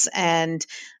LSATs and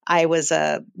I was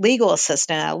a legal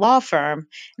assistant at a law firm.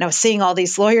 And I was seeing all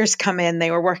these lawyers come in.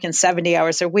 They were working 70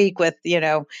 hours a week with,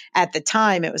 at the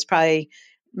time, it was probably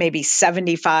maybe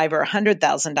 $75,000 or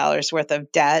 $100,000 worth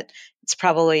of debt. It's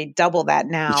probably double that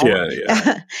now.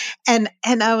 Yeah. And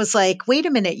I was like, wait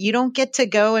a minute, you don't get to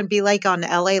go and be like on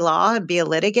LA Law and be a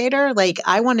litigator? Like,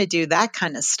 I want to do that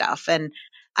kind of stuff. And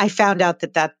I found out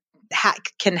that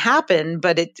can happen,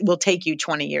 but it will take you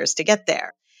 20 years to get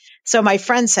there. So my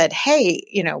friend said, hey,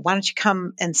 why don't you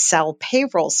come and sell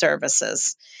payroll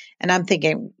services? And I'm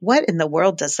thinking, what in the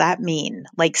world does that mean?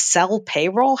 Like, sell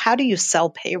payroll? How do you sell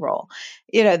payroll?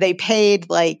 They paid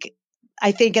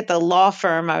I think at the law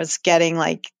firm, I was getting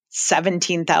like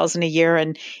 $17,000 a year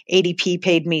and ADP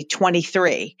paid me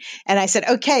 $23,000. And I said,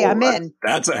 okay, I'm in.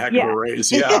 That's a heck of a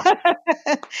raise. Yeah.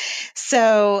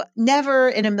 So never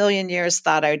in a million years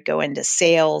thought I would go into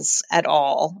sales at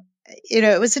all.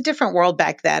 It was a different world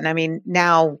back then.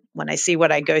 Now when I see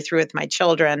what I go through with my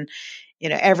children,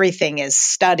 everything is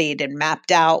studied and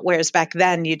mapped out. Whereas back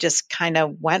then you just kind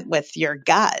of went with your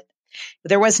gut.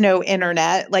 There was no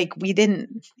internet. Like, we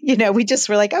didn't, we just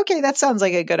were like, okay, that sounds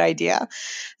like a good idea.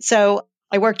 So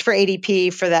I worked for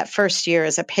ADP for that first year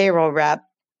as a payroll rep.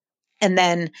 And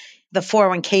then the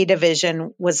 401k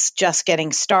division was just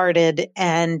getting started,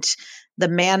 and the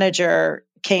manager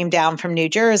came down from New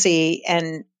Jersey,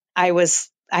 and I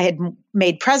had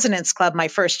made President's Club my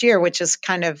first year, which is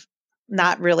kind of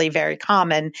not really very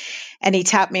common. And he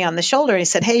tapped me on the shoulder and he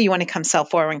said, "Hey, you want to come sell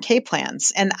 401k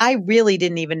plans?" And I really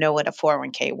didn't even know what a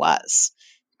 401k was.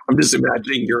 I'm just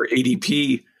imagining your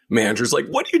ADP manager's like,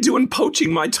 "What are you doing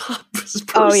poaching my top person?"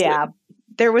 Oh, yeah.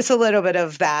 There was a little bit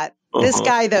of that. This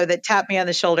guy, though, that tapped me on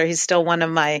the shoulder, he's still one of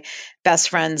my best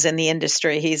friends in the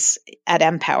industry. He's at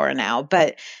Empower now.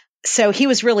 But so he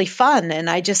was really fun. And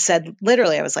I just said,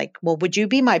 literally, I was like, "Well, would you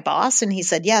be my boss?" And he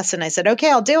said, "Yes." And I said,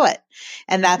 "Okay, I'll do it."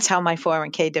 And that's how my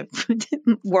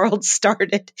 401k world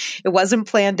started. It wasn't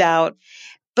planned out.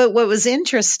 But what was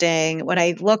interesting when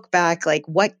I look back, like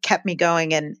what kept me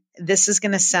going, and this is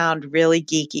going to sound really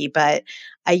geeky, but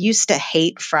I used to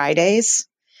hate Fridays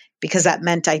because that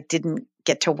meant I didn't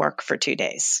get to work for 2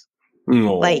 days.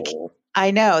 No. Like,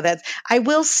 I know that I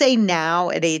will say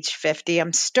now at age 50,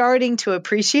 I'm starting to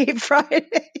appreciate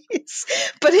Fridays,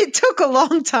 but it took a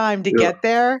long time to get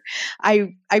there. I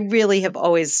really have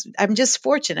always, I'm just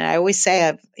fortunate. I always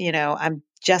say I'm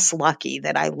just lucky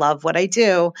that I love what I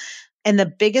do. And the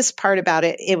biggest part about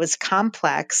it, it was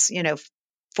complex,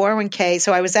 401k.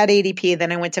 So I was at ADP,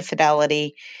 then I went to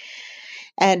Fidelity.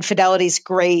 And Fidelity's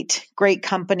great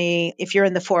company. If you're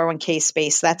in the 401k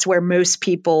space, that's where most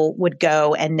people would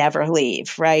go and never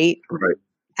leave, right? Right.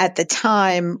 At the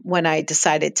time when I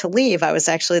decided to leave, I was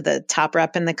actually the top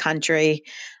rep in the country.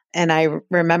 And I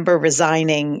remember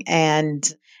resigning, and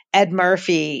Ed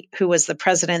Murphy, who was the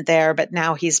president there, but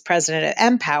now he's president at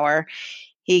Empower,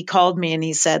 he called me and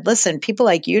he said, "Listen, people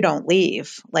like you don't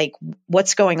leave. Like,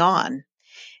 what's going on?"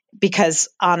 Because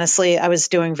honestly, I was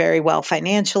doing very well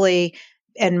financially,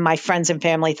 and my friends and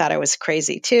family thought I was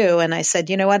crazy too. And I said,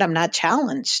 "You know what? I'm not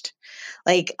challenged.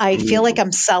 Like, I feel like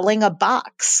I'm selling a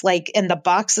box, and the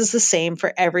box is the same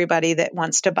for everybody that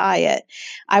wants to buy it.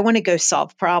 I want to go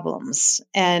solve problems."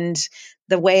 And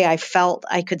the way I felt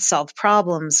I could solve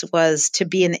problems was to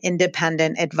be an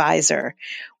independent advisor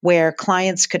where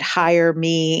clients could hire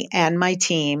me and my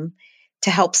team to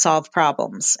help solve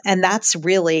problems. And that's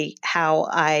really how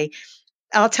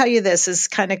I'll tell you, this is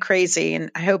kind of crazy,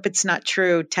 and I hope it's not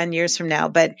true 10 years from now,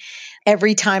 but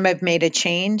every time I've made a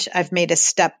change, I've made a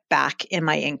step back in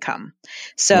my income.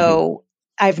 So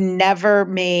I've never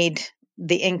made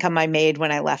the income I made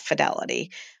when I left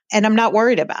Fidelity. And I'm not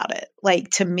worried about it.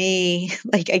 Like, to me,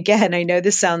 again, I know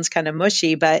this sounds kind of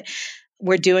mushy, but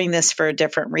we're doing this for a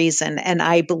different reason. And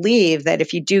I believe that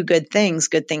if you do good things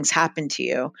happen to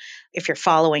you if you're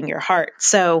following your heart.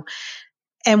 So,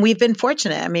 and we've been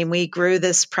fortunate. I mean, we grew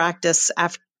this practice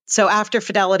after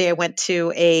Fidelity, I went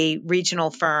to a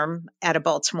regional firm out of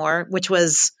Baltimore, which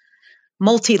was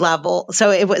multi-level.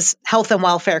 So it was health and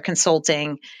welfare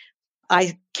consulting.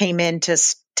 I came in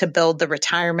to build the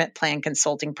retirement plan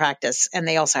consulting practice, and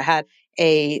they also had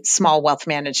a small wealth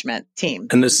management team.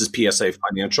 And this is PSA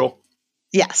Financial?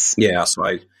 Yes. Yeah.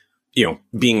 So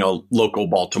being a local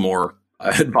Baltimore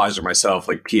advisor myself,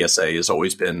 like PSA has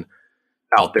always been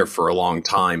out there for a long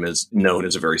time, is known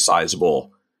as a very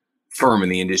sizable firm in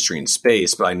the industry and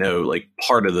space. But I know, like,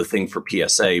 part of the thing for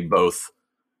PSA, both,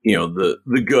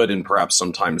 the good and perhaps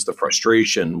sometimes the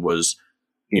frustration was,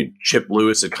 Chip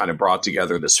Lewis had kind of brought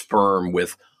together this firm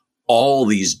with all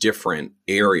these different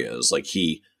areas. Like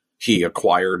he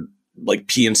acquired like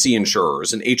P&C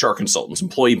insurers and HR consultants,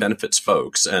 employee benefits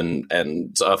folks, and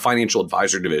a financial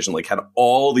advisor division, like had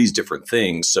all these different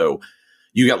things. So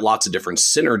you get lots of different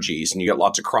synergies and you get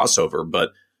lots of crossover,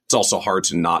 but it's also hard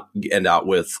to not end out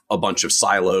with a bunch of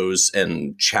silos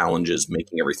and challenges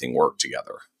making everything work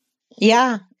together.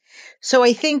 Yeah. So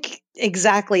I think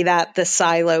exactly that, the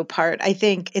silo part. I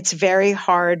think it's very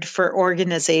hard for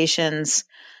organizations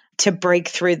to break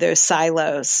through those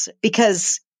silos,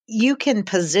 because you can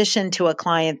position to a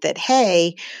client that,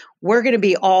 hey, we're going to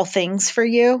be all things for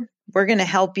you. We're going to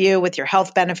help you with your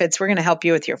health benefits. We're going to help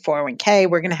you with your 401k.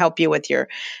 We're going to help you with your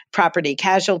property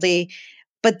casualty.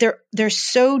 But they're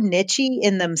so niche-y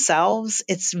in themselves.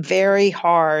 It's very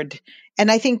hard. And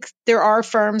I think there are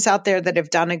firms out there that have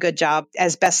done a good job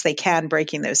as best they can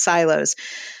breaking those silos.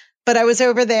 But I was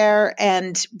over there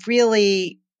and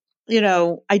really,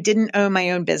 I didn't own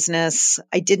my own business.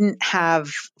 I didn't have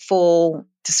full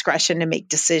discretion to make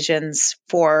decisions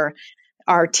for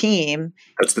our team.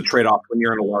 That's the trade-off when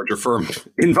you're in a larger firm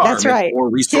environment. That's right. More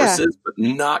resources, but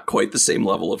not quite the same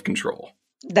level of control.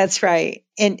 That's right.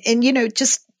 And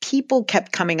just people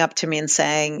kept coming up to me and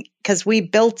saying, because we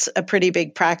built a pretty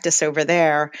big practice over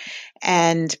there,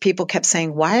 and people kept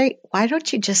saying, why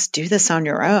don't you just do this on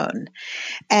your own?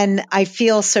 And I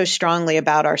feel so strongly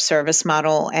about our service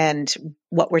model and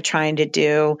what we're trying to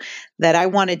do that I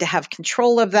wanted to have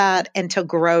control of that and to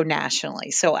grow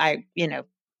nationally. So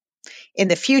in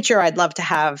the future, I'd love to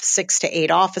have 6 to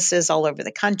 8 offices all over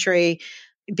the country,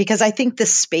 because I think the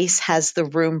space has the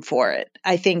room for it.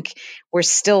 I think we're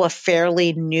still a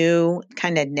fairly new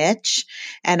kind of niche,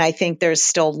 and I think there's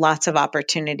still lots of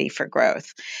opportunity for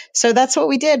growth. So that's what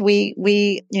we did.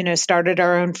 We started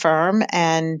our own firm,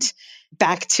 and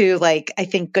back to I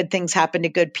think good things happen to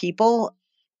good people.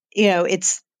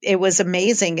 It was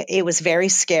amazing. It was very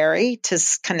scary to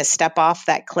kind of step off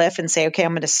that cliff and say, okay,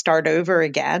 I'm going to start over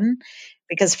again,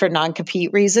 because for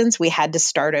non-compete reasons, we had to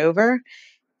start over.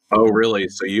 Oh, really?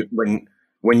 So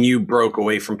when you broke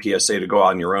away from PSA to go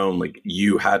on your own,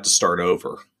 you had to start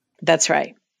over. That's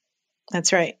right.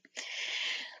 That's right.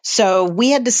 So we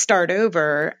had to start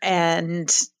over,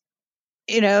 and,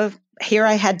 here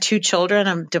I had 2 children.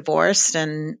 I'm divorced,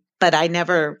 but I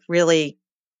never really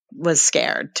was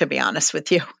scared, to be honest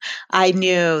with you. I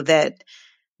knew that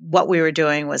what we were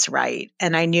doing was right.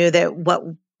 And I knew that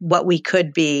what we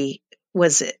could be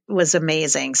was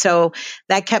amazing. So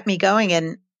that kept me going.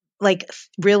 And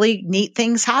really neat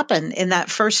things happened in that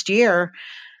first year.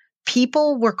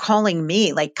 People were calling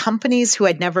me, companies who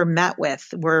I'd never met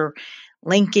with were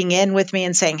linking in with me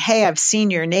and saying, hey, I've seen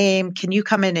your name. Can you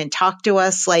come in and talk to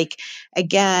us?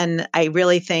 Again, I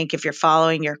really think if you're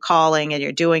following your calling and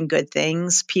you're doing good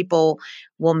things, people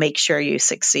will make sure you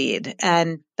succeed.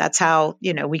 And that's how,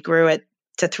 we grew it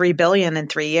to $3 billion in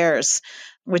 3 years,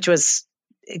 which was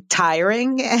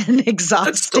tiring and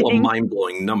exhausting. That's still a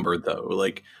mind-blowing number, though.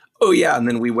 Oh yeah, and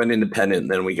then we went independent,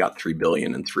 and then we got $3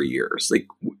 billion in 3 years.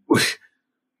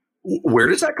 Where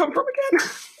does that come from again?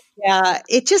 Yeah,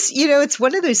 it just, it's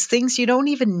one of those things you don't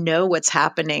even know what's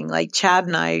happening. Chad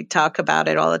and I talk about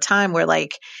it all the time. We're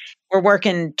we're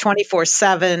working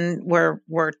 24/7.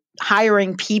 We're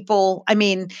hiring people. I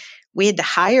mean, we had to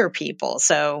hire people.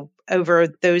 So over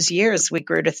those years, we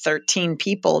grew to 13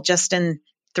 people just in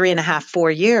 3.5,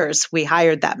 4 years. We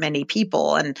hired that many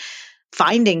people, and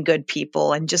finding good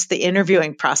people and just the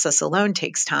interviewing process alone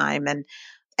takes time.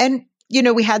 And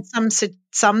we had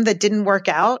some that didn't work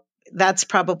out. That's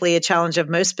probably a challenge of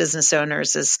most business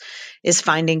owners is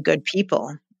finding good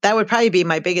people. That would probably be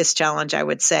my biggest challenge, I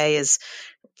would say, is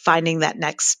finding that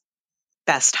next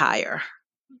best hire,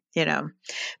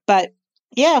 But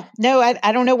yeah, no,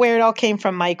 I don't know where it all came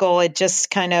from, Michael. It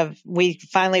just we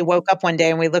finally woke up one day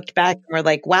and we looked back and we're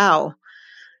like, wow,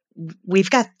 we've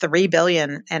got $3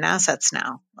 billion in assets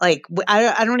now. I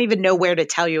don't even know where to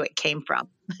tell you it came from.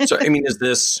 So, I mean,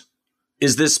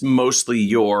 is this mostly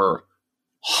your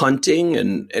hunting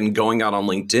and going out on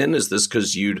LinkedIn? Is this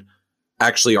because you'd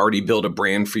actually already built a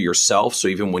brand for yourself? So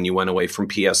even when you went away from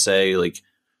PSA,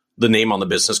 the name on the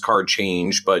business card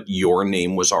changed, but your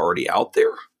name was already out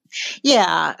there?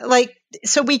 Yeah.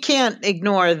 So we can't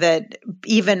ignore that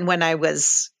even when I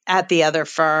was at the other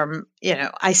firm,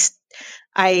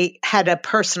 I had a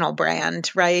personal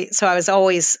brand, right? So I was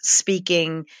always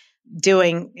speaking,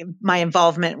 doing my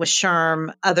involvement with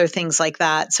SHRM, other things like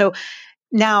that. So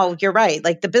now you're right,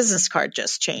 the business card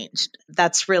just changed.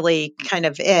 That's really kind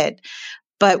of it.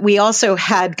 But we also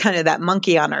had kind of that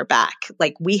monkey on our back.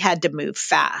 We had to move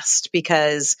fast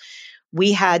because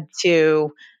we had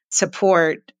to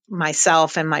support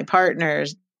myself and my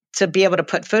partners to be able to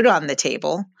put food on the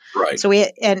table. Right. So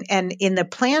and in the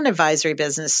plan advisory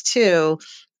business too,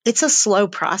 it's a slow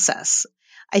process.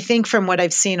 I think from what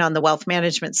I've seen on the wealth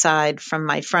management side from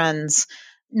my friends,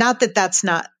 not that that's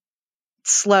not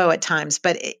slow at times,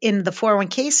 but in the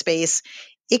 401k space,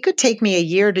 it could take me a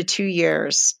year to 2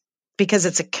 years because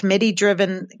it's a committee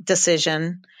driven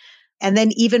decision. And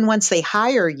then even once they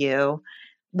hire you,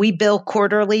 we bill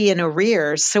quarterly in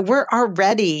arrears. So we're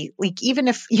already even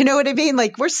if, you know what I mean?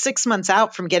 We're 6 months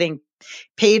out from getting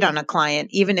paid on a client,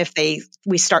 even if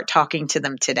we start talking to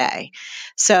them today.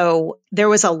 So there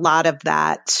was a lot of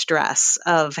that stress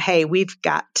of, hey, we've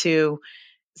got to,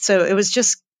 so it was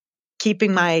just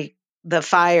keeping the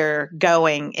fire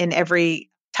going in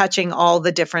touching all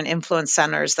the different influence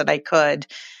centers that I could,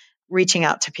 reaching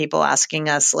out to people, asking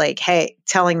us hey,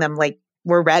 telling them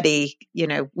we're ready,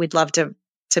 we'd love to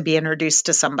be introduced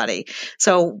to somebody.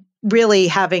 So really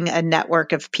having a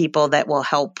network of people that will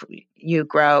help you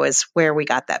grow is where we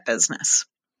got that business.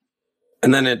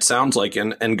 And then it sounds like,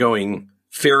 and going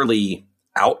fairly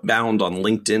outbound on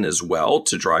LinkedIn as well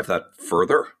to drive that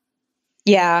further.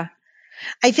 Yeah.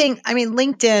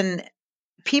 LinkedIn,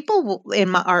 people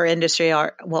in our industry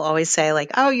will always say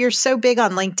like, "Oh, you're so big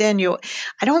on LinkedIn."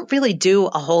 I don't really do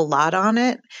a whole lot on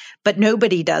it, but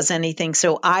nobody does anything,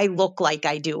 so I look like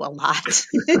I do a lot.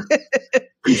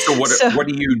 So what are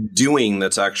you doing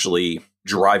that's actually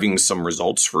driving some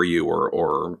results for you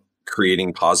or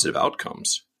creating positive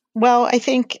outcomes? Well, I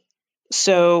think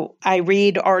so. I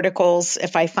read articles.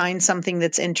 If I find something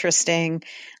that's interesting,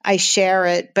 I share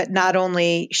it, but not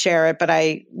only share it, but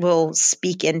I will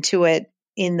speak into it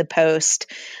in the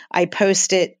post. I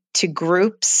post it to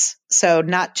groups. So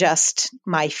not just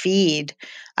my feed.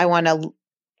 I want to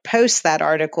post that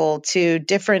article to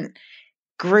different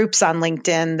groups on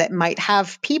LinkedIn that might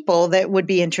have people that would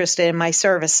be interested in my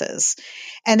services.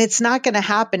 And it's not going to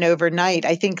happen overnight.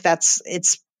 I think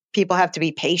people have to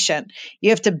be patient.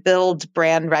 You have to build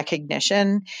brand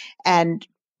recognition and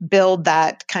build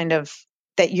that kind of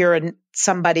that you're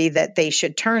somebody that they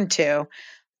should turn to.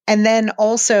 And then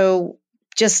also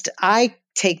I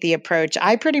take the approach,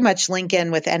 I pretty much link in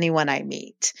with anyone I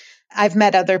meet. I've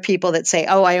met other people that say,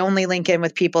 "Oh, I only link in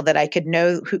with people that I could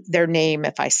know their name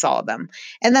if I saw them."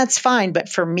 And that's fine. But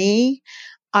for me,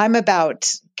 I'm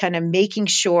about kind of making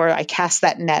sure I cast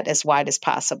that net as wide as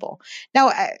possible.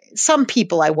 Now, some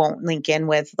people I won't link in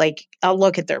with, like I'll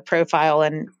look at their profile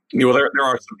and there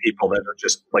are some people that are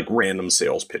just like random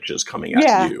sales pitches coming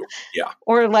at you. Yeah.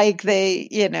 Or like they're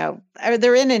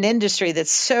in an industry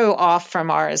that's so off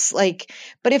from ours.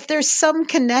 But if there's some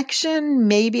connection,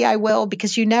 maybe I will,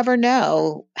 because you never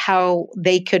know how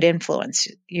they could influence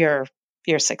your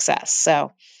success.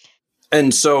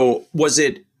 And so was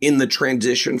it in the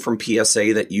transition from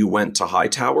PSA that you went to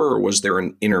Hightower, or was there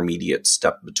an intermediate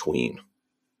step between?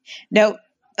 No,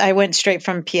 I went straight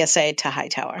from PSA to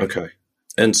Hightower. Okay.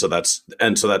 And so that's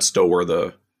still where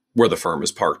the firm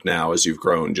is parked now, as you've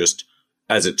grown, just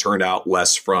as it turned out,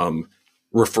 less from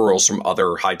referrals from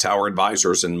other Hightower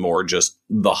advisors and more just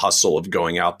the hustle of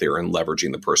going out there and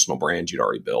leveraging the personal brand you'd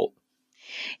already built.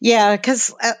 Yeah,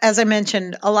 because as I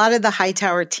mentioned, a lot of the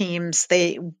Hightower teams,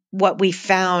 what we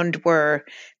found were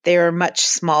they were much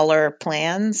smaller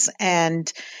plans.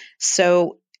 And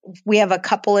so we have a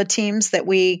couple of teams that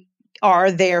we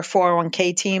are their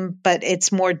 401k team, but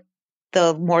it's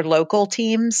the more local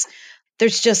teams. It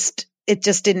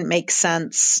just didn't make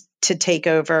sense to take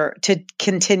over, to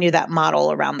continue that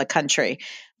model around the country.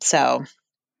 So,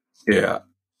 yeah.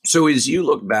 So as you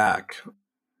look back,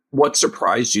 what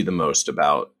surprised you the most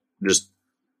about just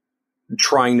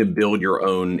trying to build your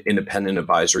own independent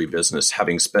advisory business,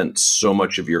 having spent so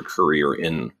much of your career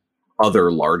in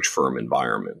other large firm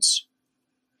environments?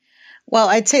 Well,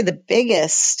 I'd say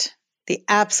the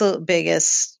absolute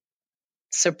biggest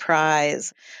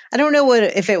surprise, I don't know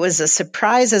if it was a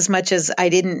surprise as much as I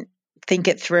didn't think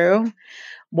it through,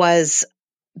 was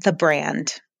the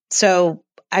brand. So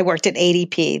I worked at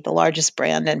ADP, the largest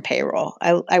brand in payroll.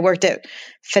 I worked at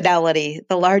Fidelity,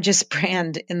 the largest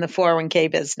brand in the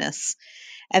 401k business.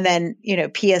 And then,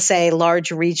 PSA,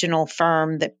 large regional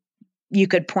firm that you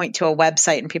could point to a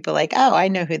website and people are like, "Oh, I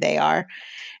know who they are."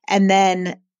 And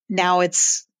then now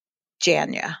it's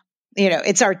Janya.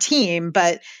 It's our team,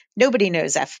 but nobody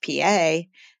knows FPA,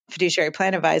 Fiduciary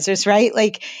Plan Advisors, right?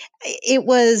 Like it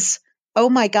was, oh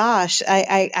my gosh,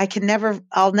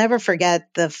 I'll never forget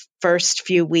the first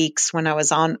few weeks when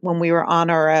we were on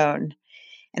our own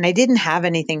and I didn't have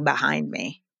anything behind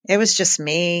me. It was just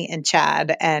me and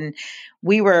Chad. And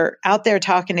we were out there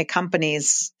talking to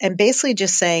companies and basically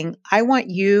just saying, "I want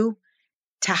you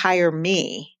to hire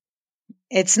me."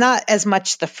 It's not as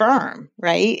much the firm,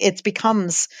 right?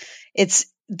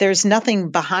 There's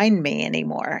nothing behind me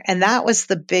anymore. And that was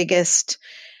the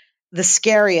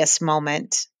scariest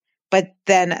moment. But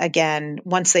then again,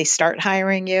 once they start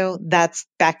hiring you, that's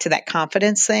back to that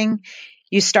confidence thing.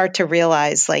 You start to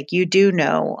realize like you do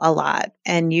know a lot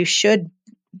and you should,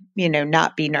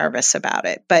 not be nervous about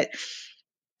it. But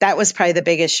that was probably the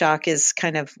biggest shock, is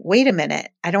kind of, wait a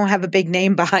minute, I don't have a big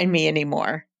name behind me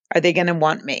anymore. Are they going to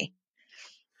want me?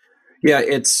 Yeah,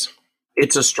 it's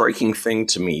a striking thing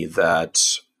to me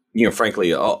that,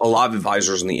 frankly, a lot of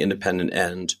advisors on the independent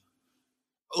end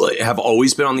have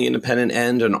always been on the independent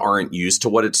end and aren't used to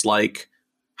what it's like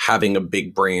having a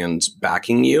big brand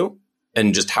backing you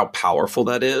and just how powerful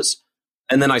that is.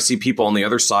 And then I see people on the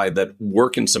other side that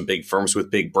work in some big firms with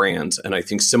big brands, and I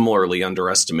think similarly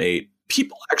underestimate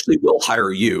people actually will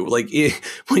hire you. Like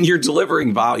when you're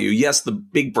delivering value, yes, the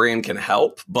big brand can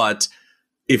help, but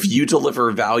if you deliver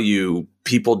value,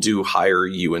 people do hire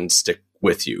you and stick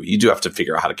with you. You do have to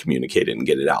figure out how to communicate it and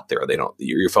get it out there.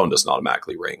 Your phone doesn't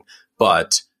automatically ring.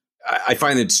 But I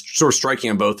find it's sort of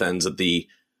striking on both ends that the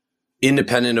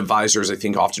independent advisors, I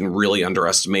think, often really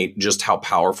underestimate just how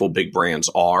powerful big brands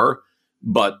are.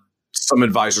 But some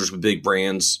advisors with big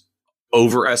brands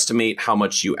overestimate how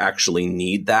much you actually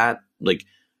need that. Like,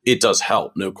 it does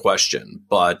help, no question,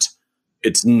 but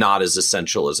it's not as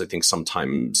essential as I think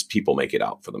sometimes people make it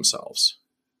out for themselves.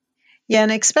 Yeah,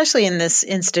 and especially in this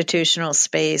institutional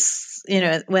space,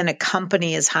 when a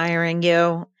company is hiring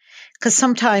you, because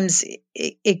sometimes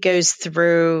it goes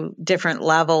through different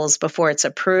levels before it's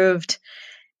approved,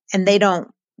 and they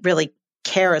don't really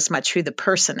care as much who the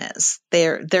person is.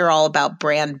 They're all about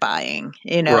brand buying,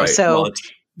 Right. So well,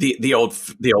 it's the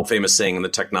old famous saying in the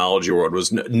technology world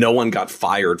was no one got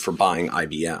fired for buying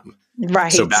IBM.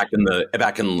 right. So back in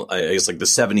I guess like the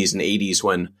 70s and 80s,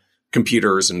 when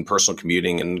computers and personal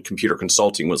computing and computer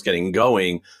consulting was getting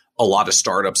going, a lot of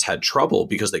startups had trouble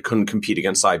because they couldn't compete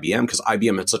against IBM because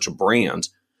IBM had such a brand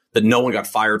that no one got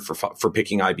fired for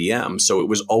picking IBM. So it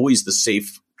was always the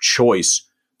safe choice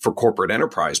for corporate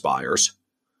enterprise buyers.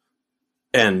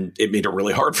 And it made it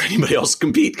really hard for anybody else to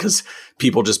compete because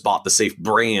people just bought the safe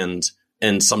brand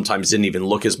and sometimes didn't even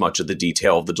look as much at the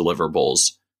detail of the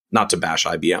deliverables. Not to bash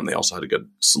IBM, they also had a good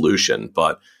solution,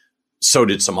 but so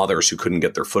did some others who couldn't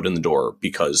get their foot in the door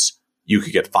because you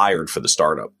could get fired for the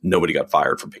startup. Nobody got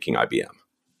fired for picking IBM.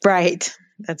 Right.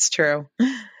 That's true.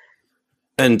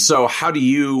 And so how do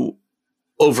you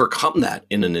overcome that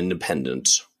in an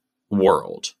independent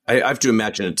world? I have to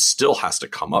imagine it still has to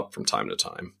come up from time to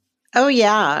time. Oh,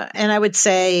 yeah. And I would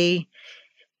say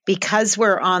because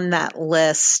we're on that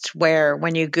list where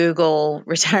when you Google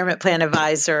retirement plan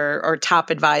advisor or top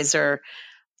advisor,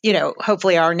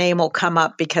 hopefully our name will come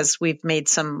up because we've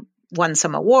won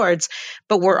some awards,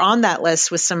 but we're on that list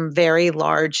with some very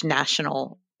large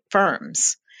national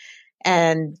firms.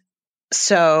 And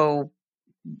so,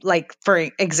 like, for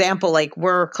example, like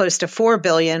we're close to 4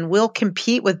 billion, we'll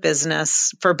compete with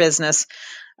business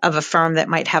of a firm that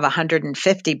might have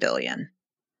 150 billion.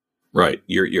 Right.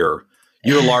 You're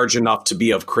large enough to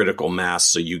be of critical mass,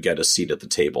 so you get a seat at the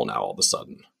table now all of a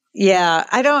sudden. Yeah,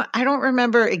 I don't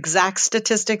remember exact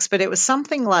statistics, but it was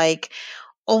something like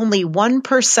only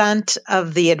 1%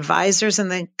 of the advisors in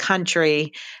the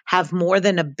country have more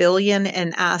than $1 billion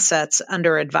in assets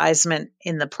under advisement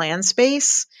in the plan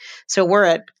space. So we're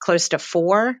at close to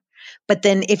 4. But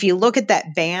then if you look at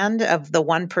that band of the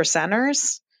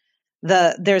 1%ers,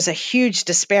 there's a huge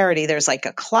disparity. There's like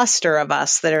a cluster of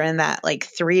us that are in that like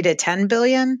 3 to 10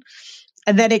 billion.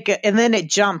 And then it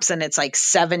jumps and it's like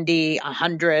 70,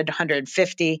 100,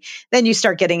 150. Then you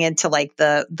start getting into like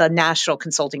the national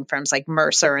consulting firms like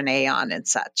Mercer and Aon and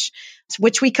such,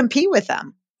 which we compete with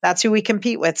them. That's who we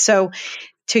compete with. So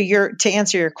to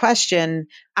answer your question,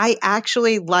 I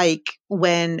actually like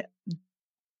to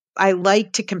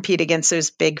compete against those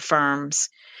big firms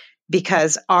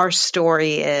because our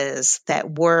story is that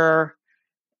we're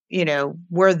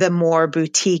the more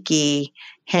boutique-y,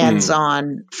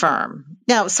 hands-on firm.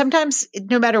 Now, sometimes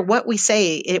no matter what we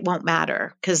say, it won't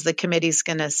matter because the committee's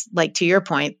going to, like to your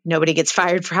point, nobody gets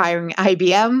fired for hiring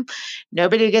IBM.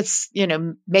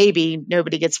 Maybe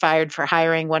nobody gets fired for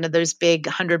hiring one of those big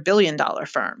 $100 billion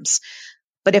firms.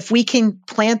 But if we can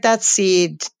plant that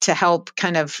seed to help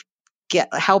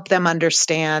help them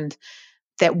understand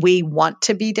that we want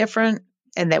to be different,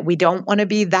 and that we don't want to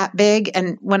be that big.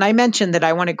 And when I mentioned that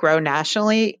I want to grow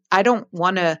nationally, I don't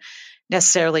want to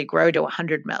necessarily grow to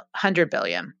 100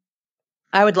 billion.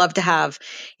 I would love to have,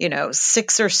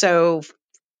 6 or so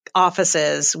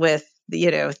offices with,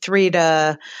 3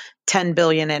 to 10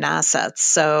 billion in assets.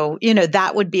 So,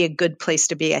 that would be a good place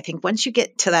to be. I think once you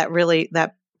get to that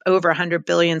over 100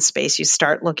 billion space, you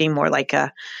start looking more like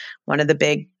one of the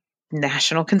big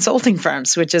national consulting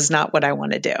firms, which is not what I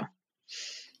want to do.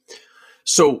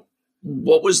 So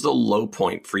what was the low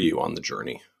point for you on the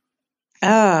journey?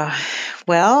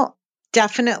 Well,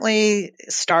 definitely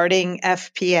starting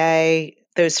FPA,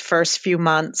 those first few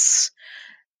months,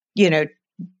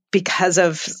 because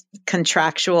of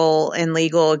contractual and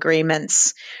legal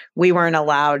agreements, we weren't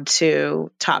allowed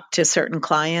to talk to certain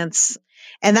clients.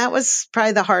 And that was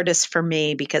probably the hardest for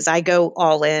me because I go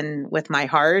all in with my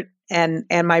heart and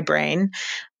my brain.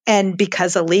 And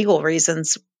because of legal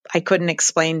reasons, I couldn't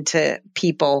explain to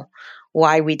people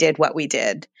why we did what we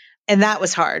did. And that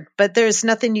was hard, but there's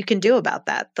nothing you can do about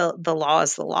that. The law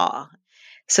is the law.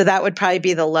 So that would probably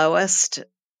be the lowest,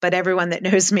 but everyone that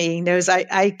knows me knows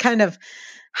I kind of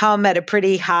hum at a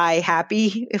pretty high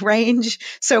happy range.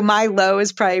 So my low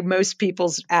is probably most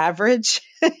people's average.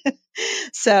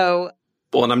 Well,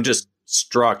 and I'm just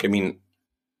struck. I mean,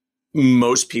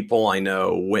 most people I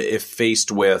know, if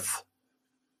faced with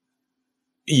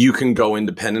you can go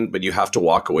independent, but you have to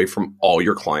walk away from all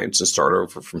your clients and start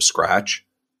over from scratch.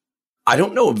 I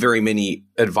don't know of very many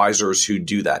advisors who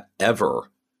do that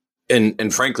ever.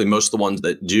 And frankly, most of the ones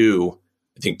that do,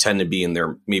 I think, tend to be in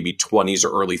their maybe 20s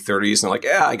or early 30s. And they're like,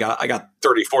 yeah, I got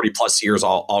 30, 40 plus years.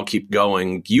 I'll keep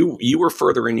going. You were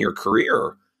further in your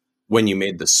career when you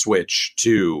made the switch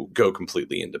to go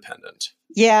completely independent.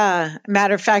 Yeah.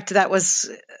 Matter of fact, that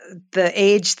was the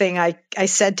age thing I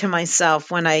said to myself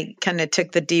when I kind of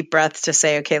took the deep breath to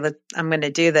say, okay, I'm going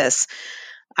to do this.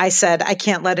 I said, I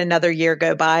can't let another year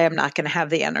go by. I'm not going to have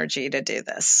the energy to do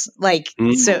this.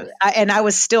 And I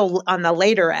was still on the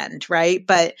later end, right?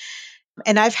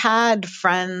 And I've had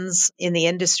friends in the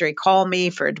industry call me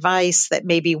for advice that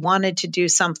maybe wanted to do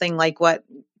something like what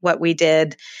we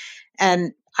did.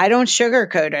 And I don't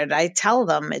sugarcoat it. I tell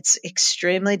them it's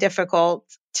extremely difficult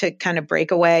to kind of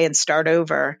break away and start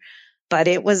over. But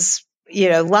it was,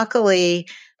 luckily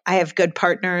I have good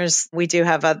partners. We do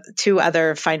have 2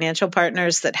 other financial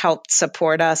partners that helped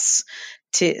support us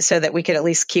so that we could at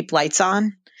least keep lights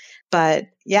on. But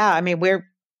yeah, I mean,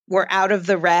 we're out of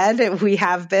the red. We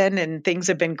have been, and things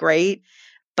have been great,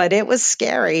 but it was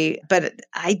scary. But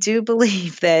I do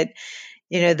believe that,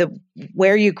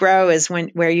 where you grow is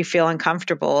where you feel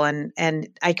uncomfortable. And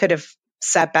I could have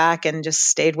sat back and just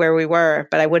stayed where we were,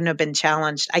 but I wouldn't have been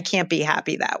challenged. I can't be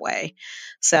happy that way.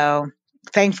 So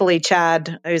thankfully,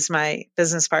 Chad, who's my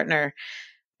business partner,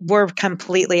 we're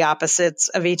completely opposites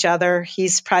of each other.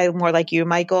 He's probably more like you,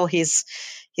 Michael. He's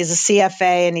a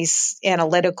CFA and he's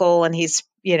analytical, and he's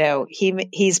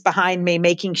behind me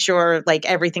making sure like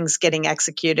everything's getting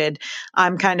executed.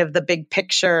 I'm kind of the big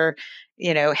picture,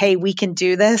 hey, we can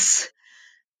do this.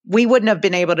 We wouldn't have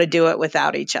been able to do it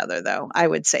without each other, though. I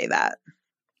would say that.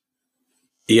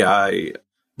 Yeah,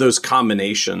 those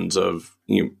combinations of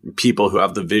people who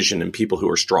have the vision and people who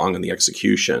are strong in the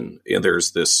execution.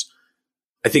 There's this,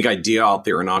 I think, idea out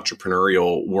there in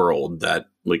entrepreneurial world that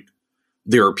like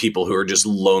there are people who are just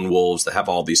lone wolves that have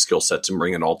all these skill sets and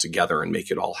bring it all together and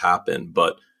make it all happen.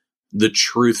 But the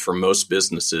truth for most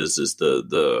businesses is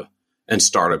and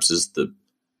startups is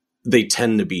they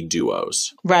tend to be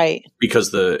duos, right? Because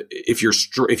if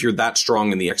you're that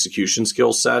strong in the execution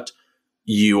skill set,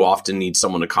 you often need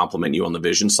someone to complement you on the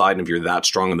vision side. And if you're that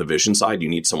strong on the vision side, you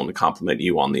need someone to complement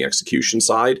you on the execution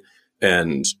side.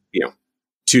 And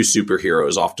 2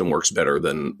 superheroes often works better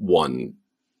than one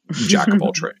jack of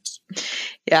all trades.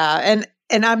 Yeah,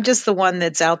 and I'm just the one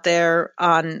that's out there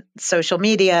on social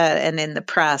media and in the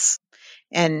press.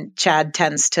 And Chad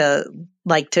tends to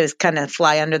like to kind of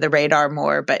fly under the radar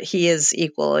more, but he is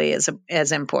equally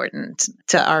as important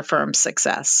to our firm's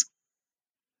success.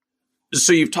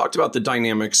 So you've talked about the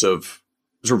dynamics of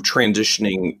sort of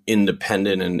transitioning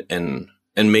independent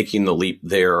and making the leap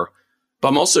there. But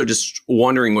I'm also just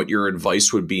wondering what your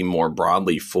advice would be more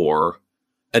broadly for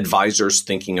advisors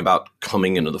thinking about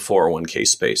coming into the 401k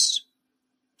space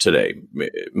today,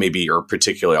 maybe, or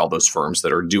particularly all those firms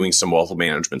that are doing some wealth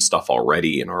management stuff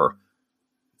already and are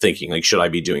thinking like, should I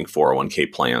be doing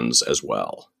 401k plans as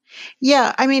well?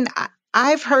 Yeah. I mean,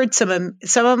 I've heard some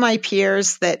of my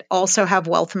peers that also have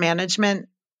wealth management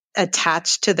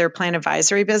attached to their plan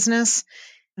advisory business.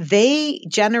 They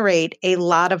generate a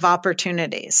lot of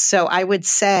opportunities. So I would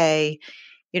say,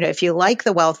 if you like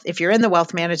if you're in the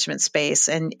wealth management space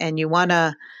and you want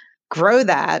to grow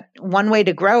that, one way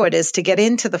to grow it is to get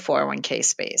into the 401k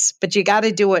space, but you got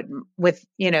to do it with,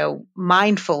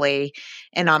 mindfully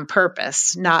and on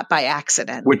purpose, not by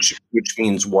accident. Which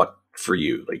means what for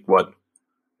you? Like what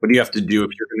do you have to do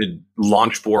if you're going to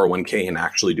launch 401k and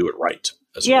actually do it right?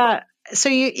 Yeah. So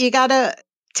you got to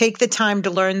take the time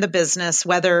to learn the business,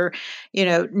 whether,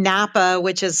 NAPA,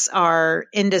 which is our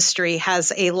industry,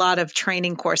 has a lot of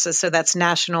training courses. So that's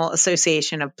National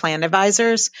Association of Plan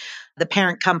Advisors. The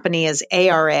parent company is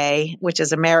ARA, which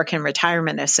is American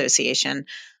Retirement Association.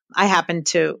 I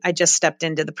just stepped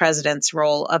into the president's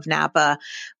role of NAPA,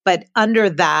 but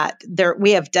under that,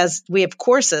 we have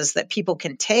courses that people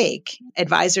can take,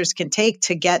 advisors can take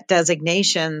to get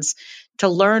designations to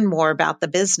learn more about the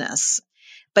business.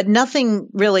 But nothing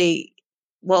really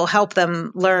will help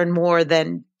them learn more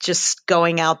than just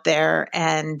going out there.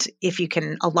 And if you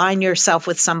can align yourself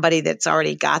with somebody that's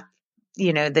already got,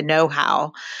 the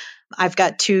know-how. I've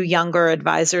got 2 younger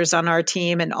advisors on our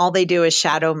team, and all they do is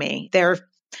shadow me. They're,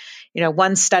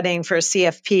 one studying for a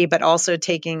CFP, but also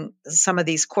taking some of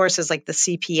these courses like the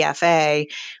CPFA,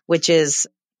 which is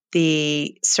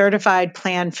the Certified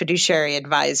Plan Fiduciary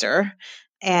Advisor.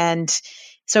 And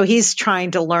so he's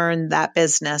trying to learn that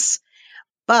business.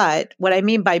 But what I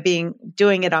mean by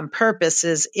doing it on purpose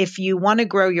is if you want to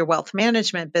grow your wealth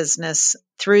management business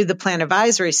through the plan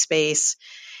advisory space,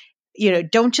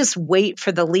 don't just wait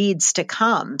for the leads to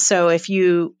come. So if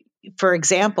you, for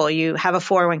example, you have a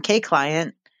 401k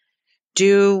client,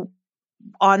 do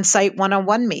on-site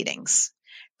one-on-one meetings,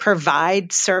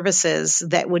 provide services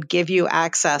that would give you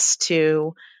access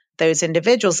to those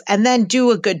individuals, and then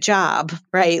do a good job,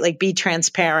 right? Like be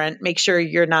transparent, make sure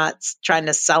you're not trying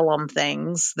to sell them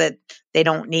things that they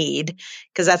don't need,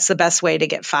 because that's the best way to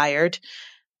get fired.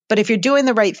 But if you're doing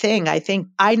the right thing,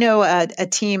 I know a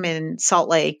team in Salt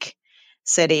Lake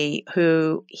City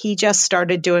who he just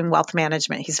started doing wealth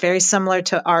management. He's very similar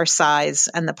to our size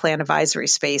and the plan advisory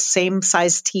space, same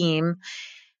size team.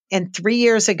 And 3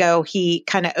 years ago, he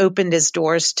kind of opened his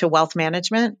doors to wealth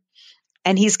management.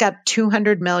 And he's got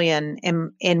 $200 million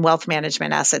in wealth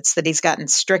management assets that he's gotten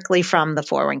strictly from the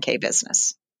 401k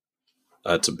business.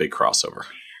 That's a big crossover.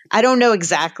 I don't know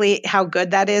exactly how good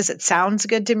that is. It sounds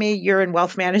good to me. You're in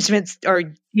wealth management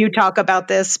or you talk about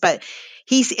this, but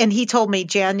he told me,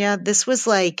 Janya, this was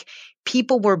like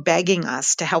people were begging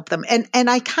us to help them. And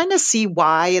I kind of see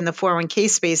why in the 401k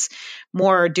space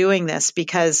more are doing this,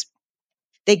 because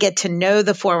they get to know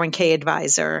the 401k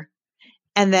advisor.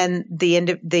 And then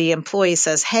the employee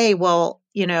says, hey, well,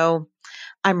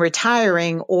 I'm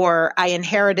retiring or I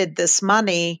inherited this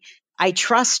money. I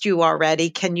trust you already.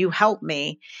 Can you help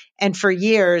me? And for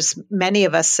years, many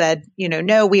of us said,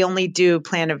 no, we only do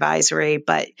plan advisory,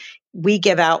 but we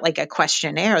give out like a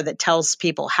questionnaire that tells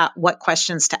people what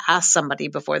questions to ask somebody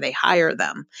before they hire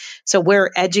them. So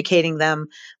we're educating them.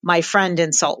 My friend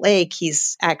in Salt Lake,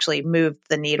 he's actually moved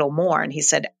the needle more. And he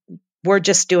said, we're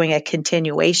just doing a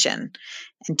continuation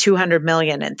and $200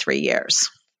 million in 3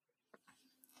 years.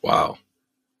 Wow.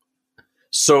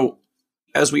 So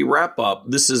as we wrap up,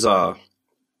 this is a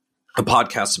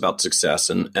podcast about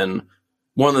success. And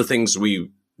one of the things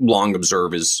we long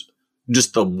observe is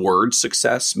just the word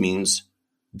success means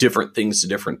different things to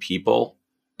different people.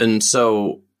 And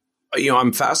so,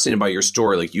 I'm fascinated by your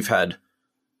story. Like you've had,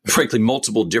 frankly,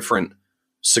 multiple different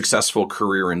successful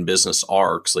career and business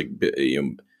arcs, like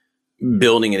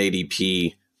building at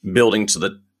ADP, building to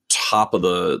the top of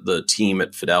the team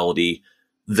at Fidelity,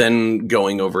 then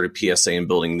going over to PSA and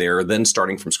building there, then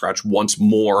starting from scratch once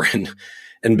more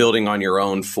and building on your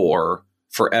own for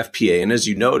FPA. And as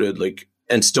you noted,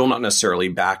 and still not necessarily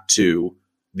back to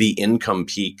the income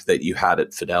peak that you had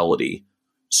at Fidelity.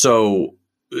 So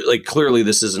clearly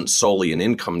this isn't solely an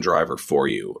income driver for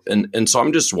you. And so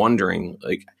I'm just wondering,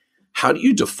 how do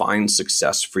you define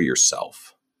success for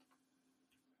yourself?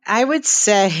 I would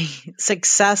say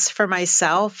success for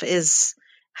myself is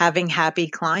having happy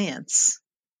clients.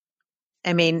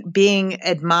 I mean, being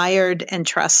admired and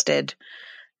trusted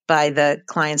by the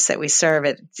clients that we serve.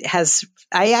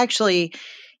 I actually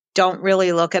don't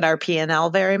really look at our P&L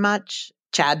very much.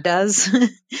 Chad does.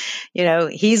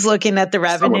 He's looking at the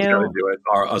revenue. Someone's got to do it.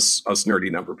 Us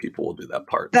nerdy number people will do that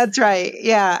part. That's right.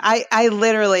 Yeah. I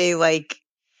literally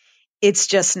it's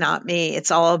just not me.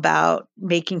 It's all about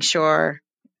making sure,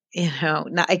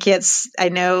 I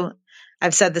know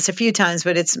I've said this a few times,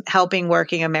 but it's helping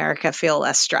working America feel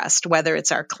less stressed, whether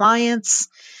it's our clients.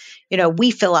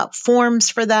 We fill out forms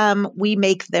for them. We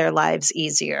make their lives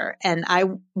easier. And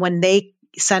when they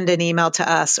send an email to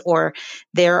us or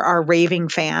they're our raving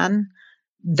fan,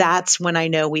 that's when I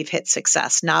know we've hit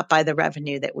success, not by the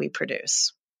revenue that we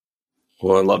produce.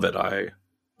 Well, I love it.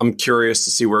 I'm curious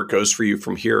to see where it goes for you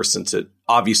from here, since it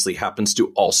obviously happens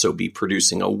to also be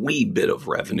producing a wee bit of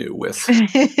revenue with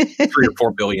 $3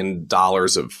 or $4 billion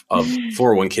of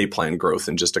 401k plan growth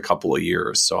in just a couple of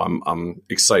years. So I'm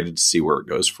excited to see where it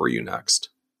goes for you next.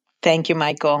 Thank you,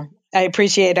 Michael. I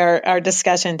appreciate our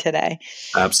discussion today.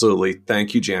 Absolutely.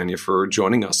 Thank you, Janya, for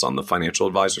joining us on the Financial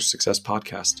Advisor Success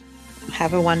Podcast.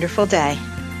 Have a wonderful day.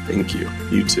 Thank you.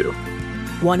 You too.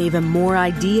 Want even more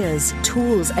ideas,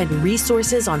 tools, and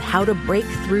resources on how to break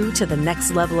through to the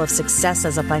next level of success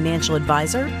as a financial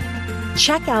advisor?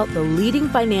 Check out the leading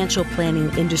financial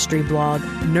planning industry blog,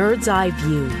 Nerd's Eye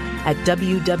View, at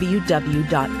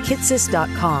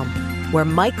www.kitces.com, where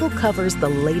Michael covers the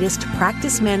latest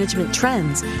practice management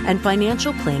trends and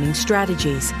financial planning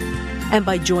strategies. And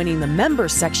by joining the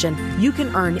members section, you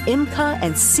can earn IMCA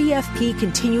and CFP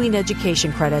continuing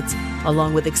education credits,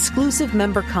 along with exclusive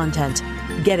member content.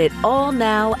 Get it all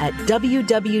now at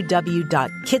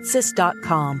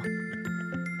www.kitces.com.